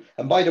team.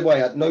 And by the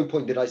way, at no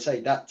point did I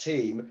say that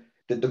team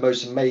did the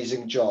most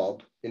amazing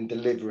job in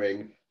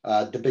delivering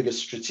the biggest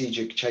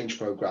strategic change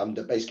program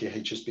that basically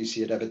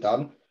HSBC had ever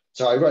done.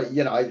 So I wrote,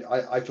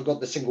 I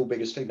forgot the single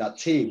biggest thing. That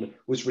team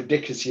was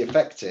ridiculously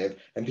effective,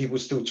 and people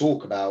still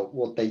talk about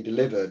what they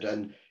delivered.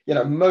 And,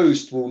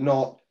 most will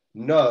not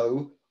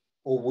know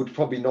or would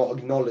probably not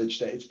acknowledge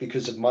that it's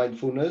because of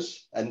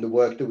mindfulness and the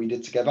work that we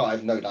did together. I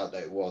have no doubt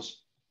that it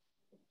was.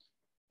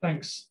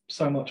 Thanks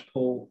so much,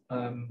 Paul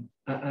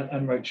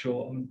and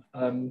Rachel,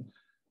 and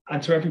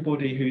to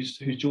everybody who's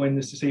joined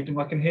this evening.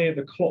 I can hear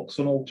the clocks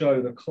on Old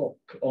Joe, the clock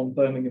on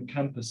Birmingham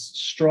campus,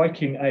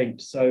 striking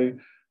 8. So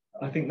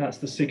I think that's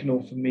the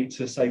signal for me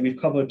to say we've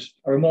covered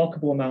a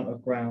remarkable amount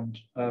of ground.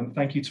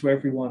 Thank you to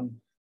everyone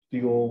for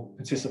your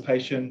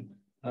participation,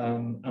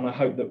 and I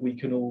hope that we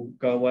can all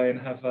go away and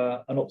have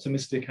an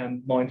optimistic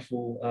and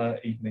mindful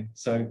evening.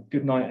 So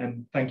good night,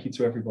 and thank you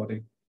to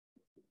everybody.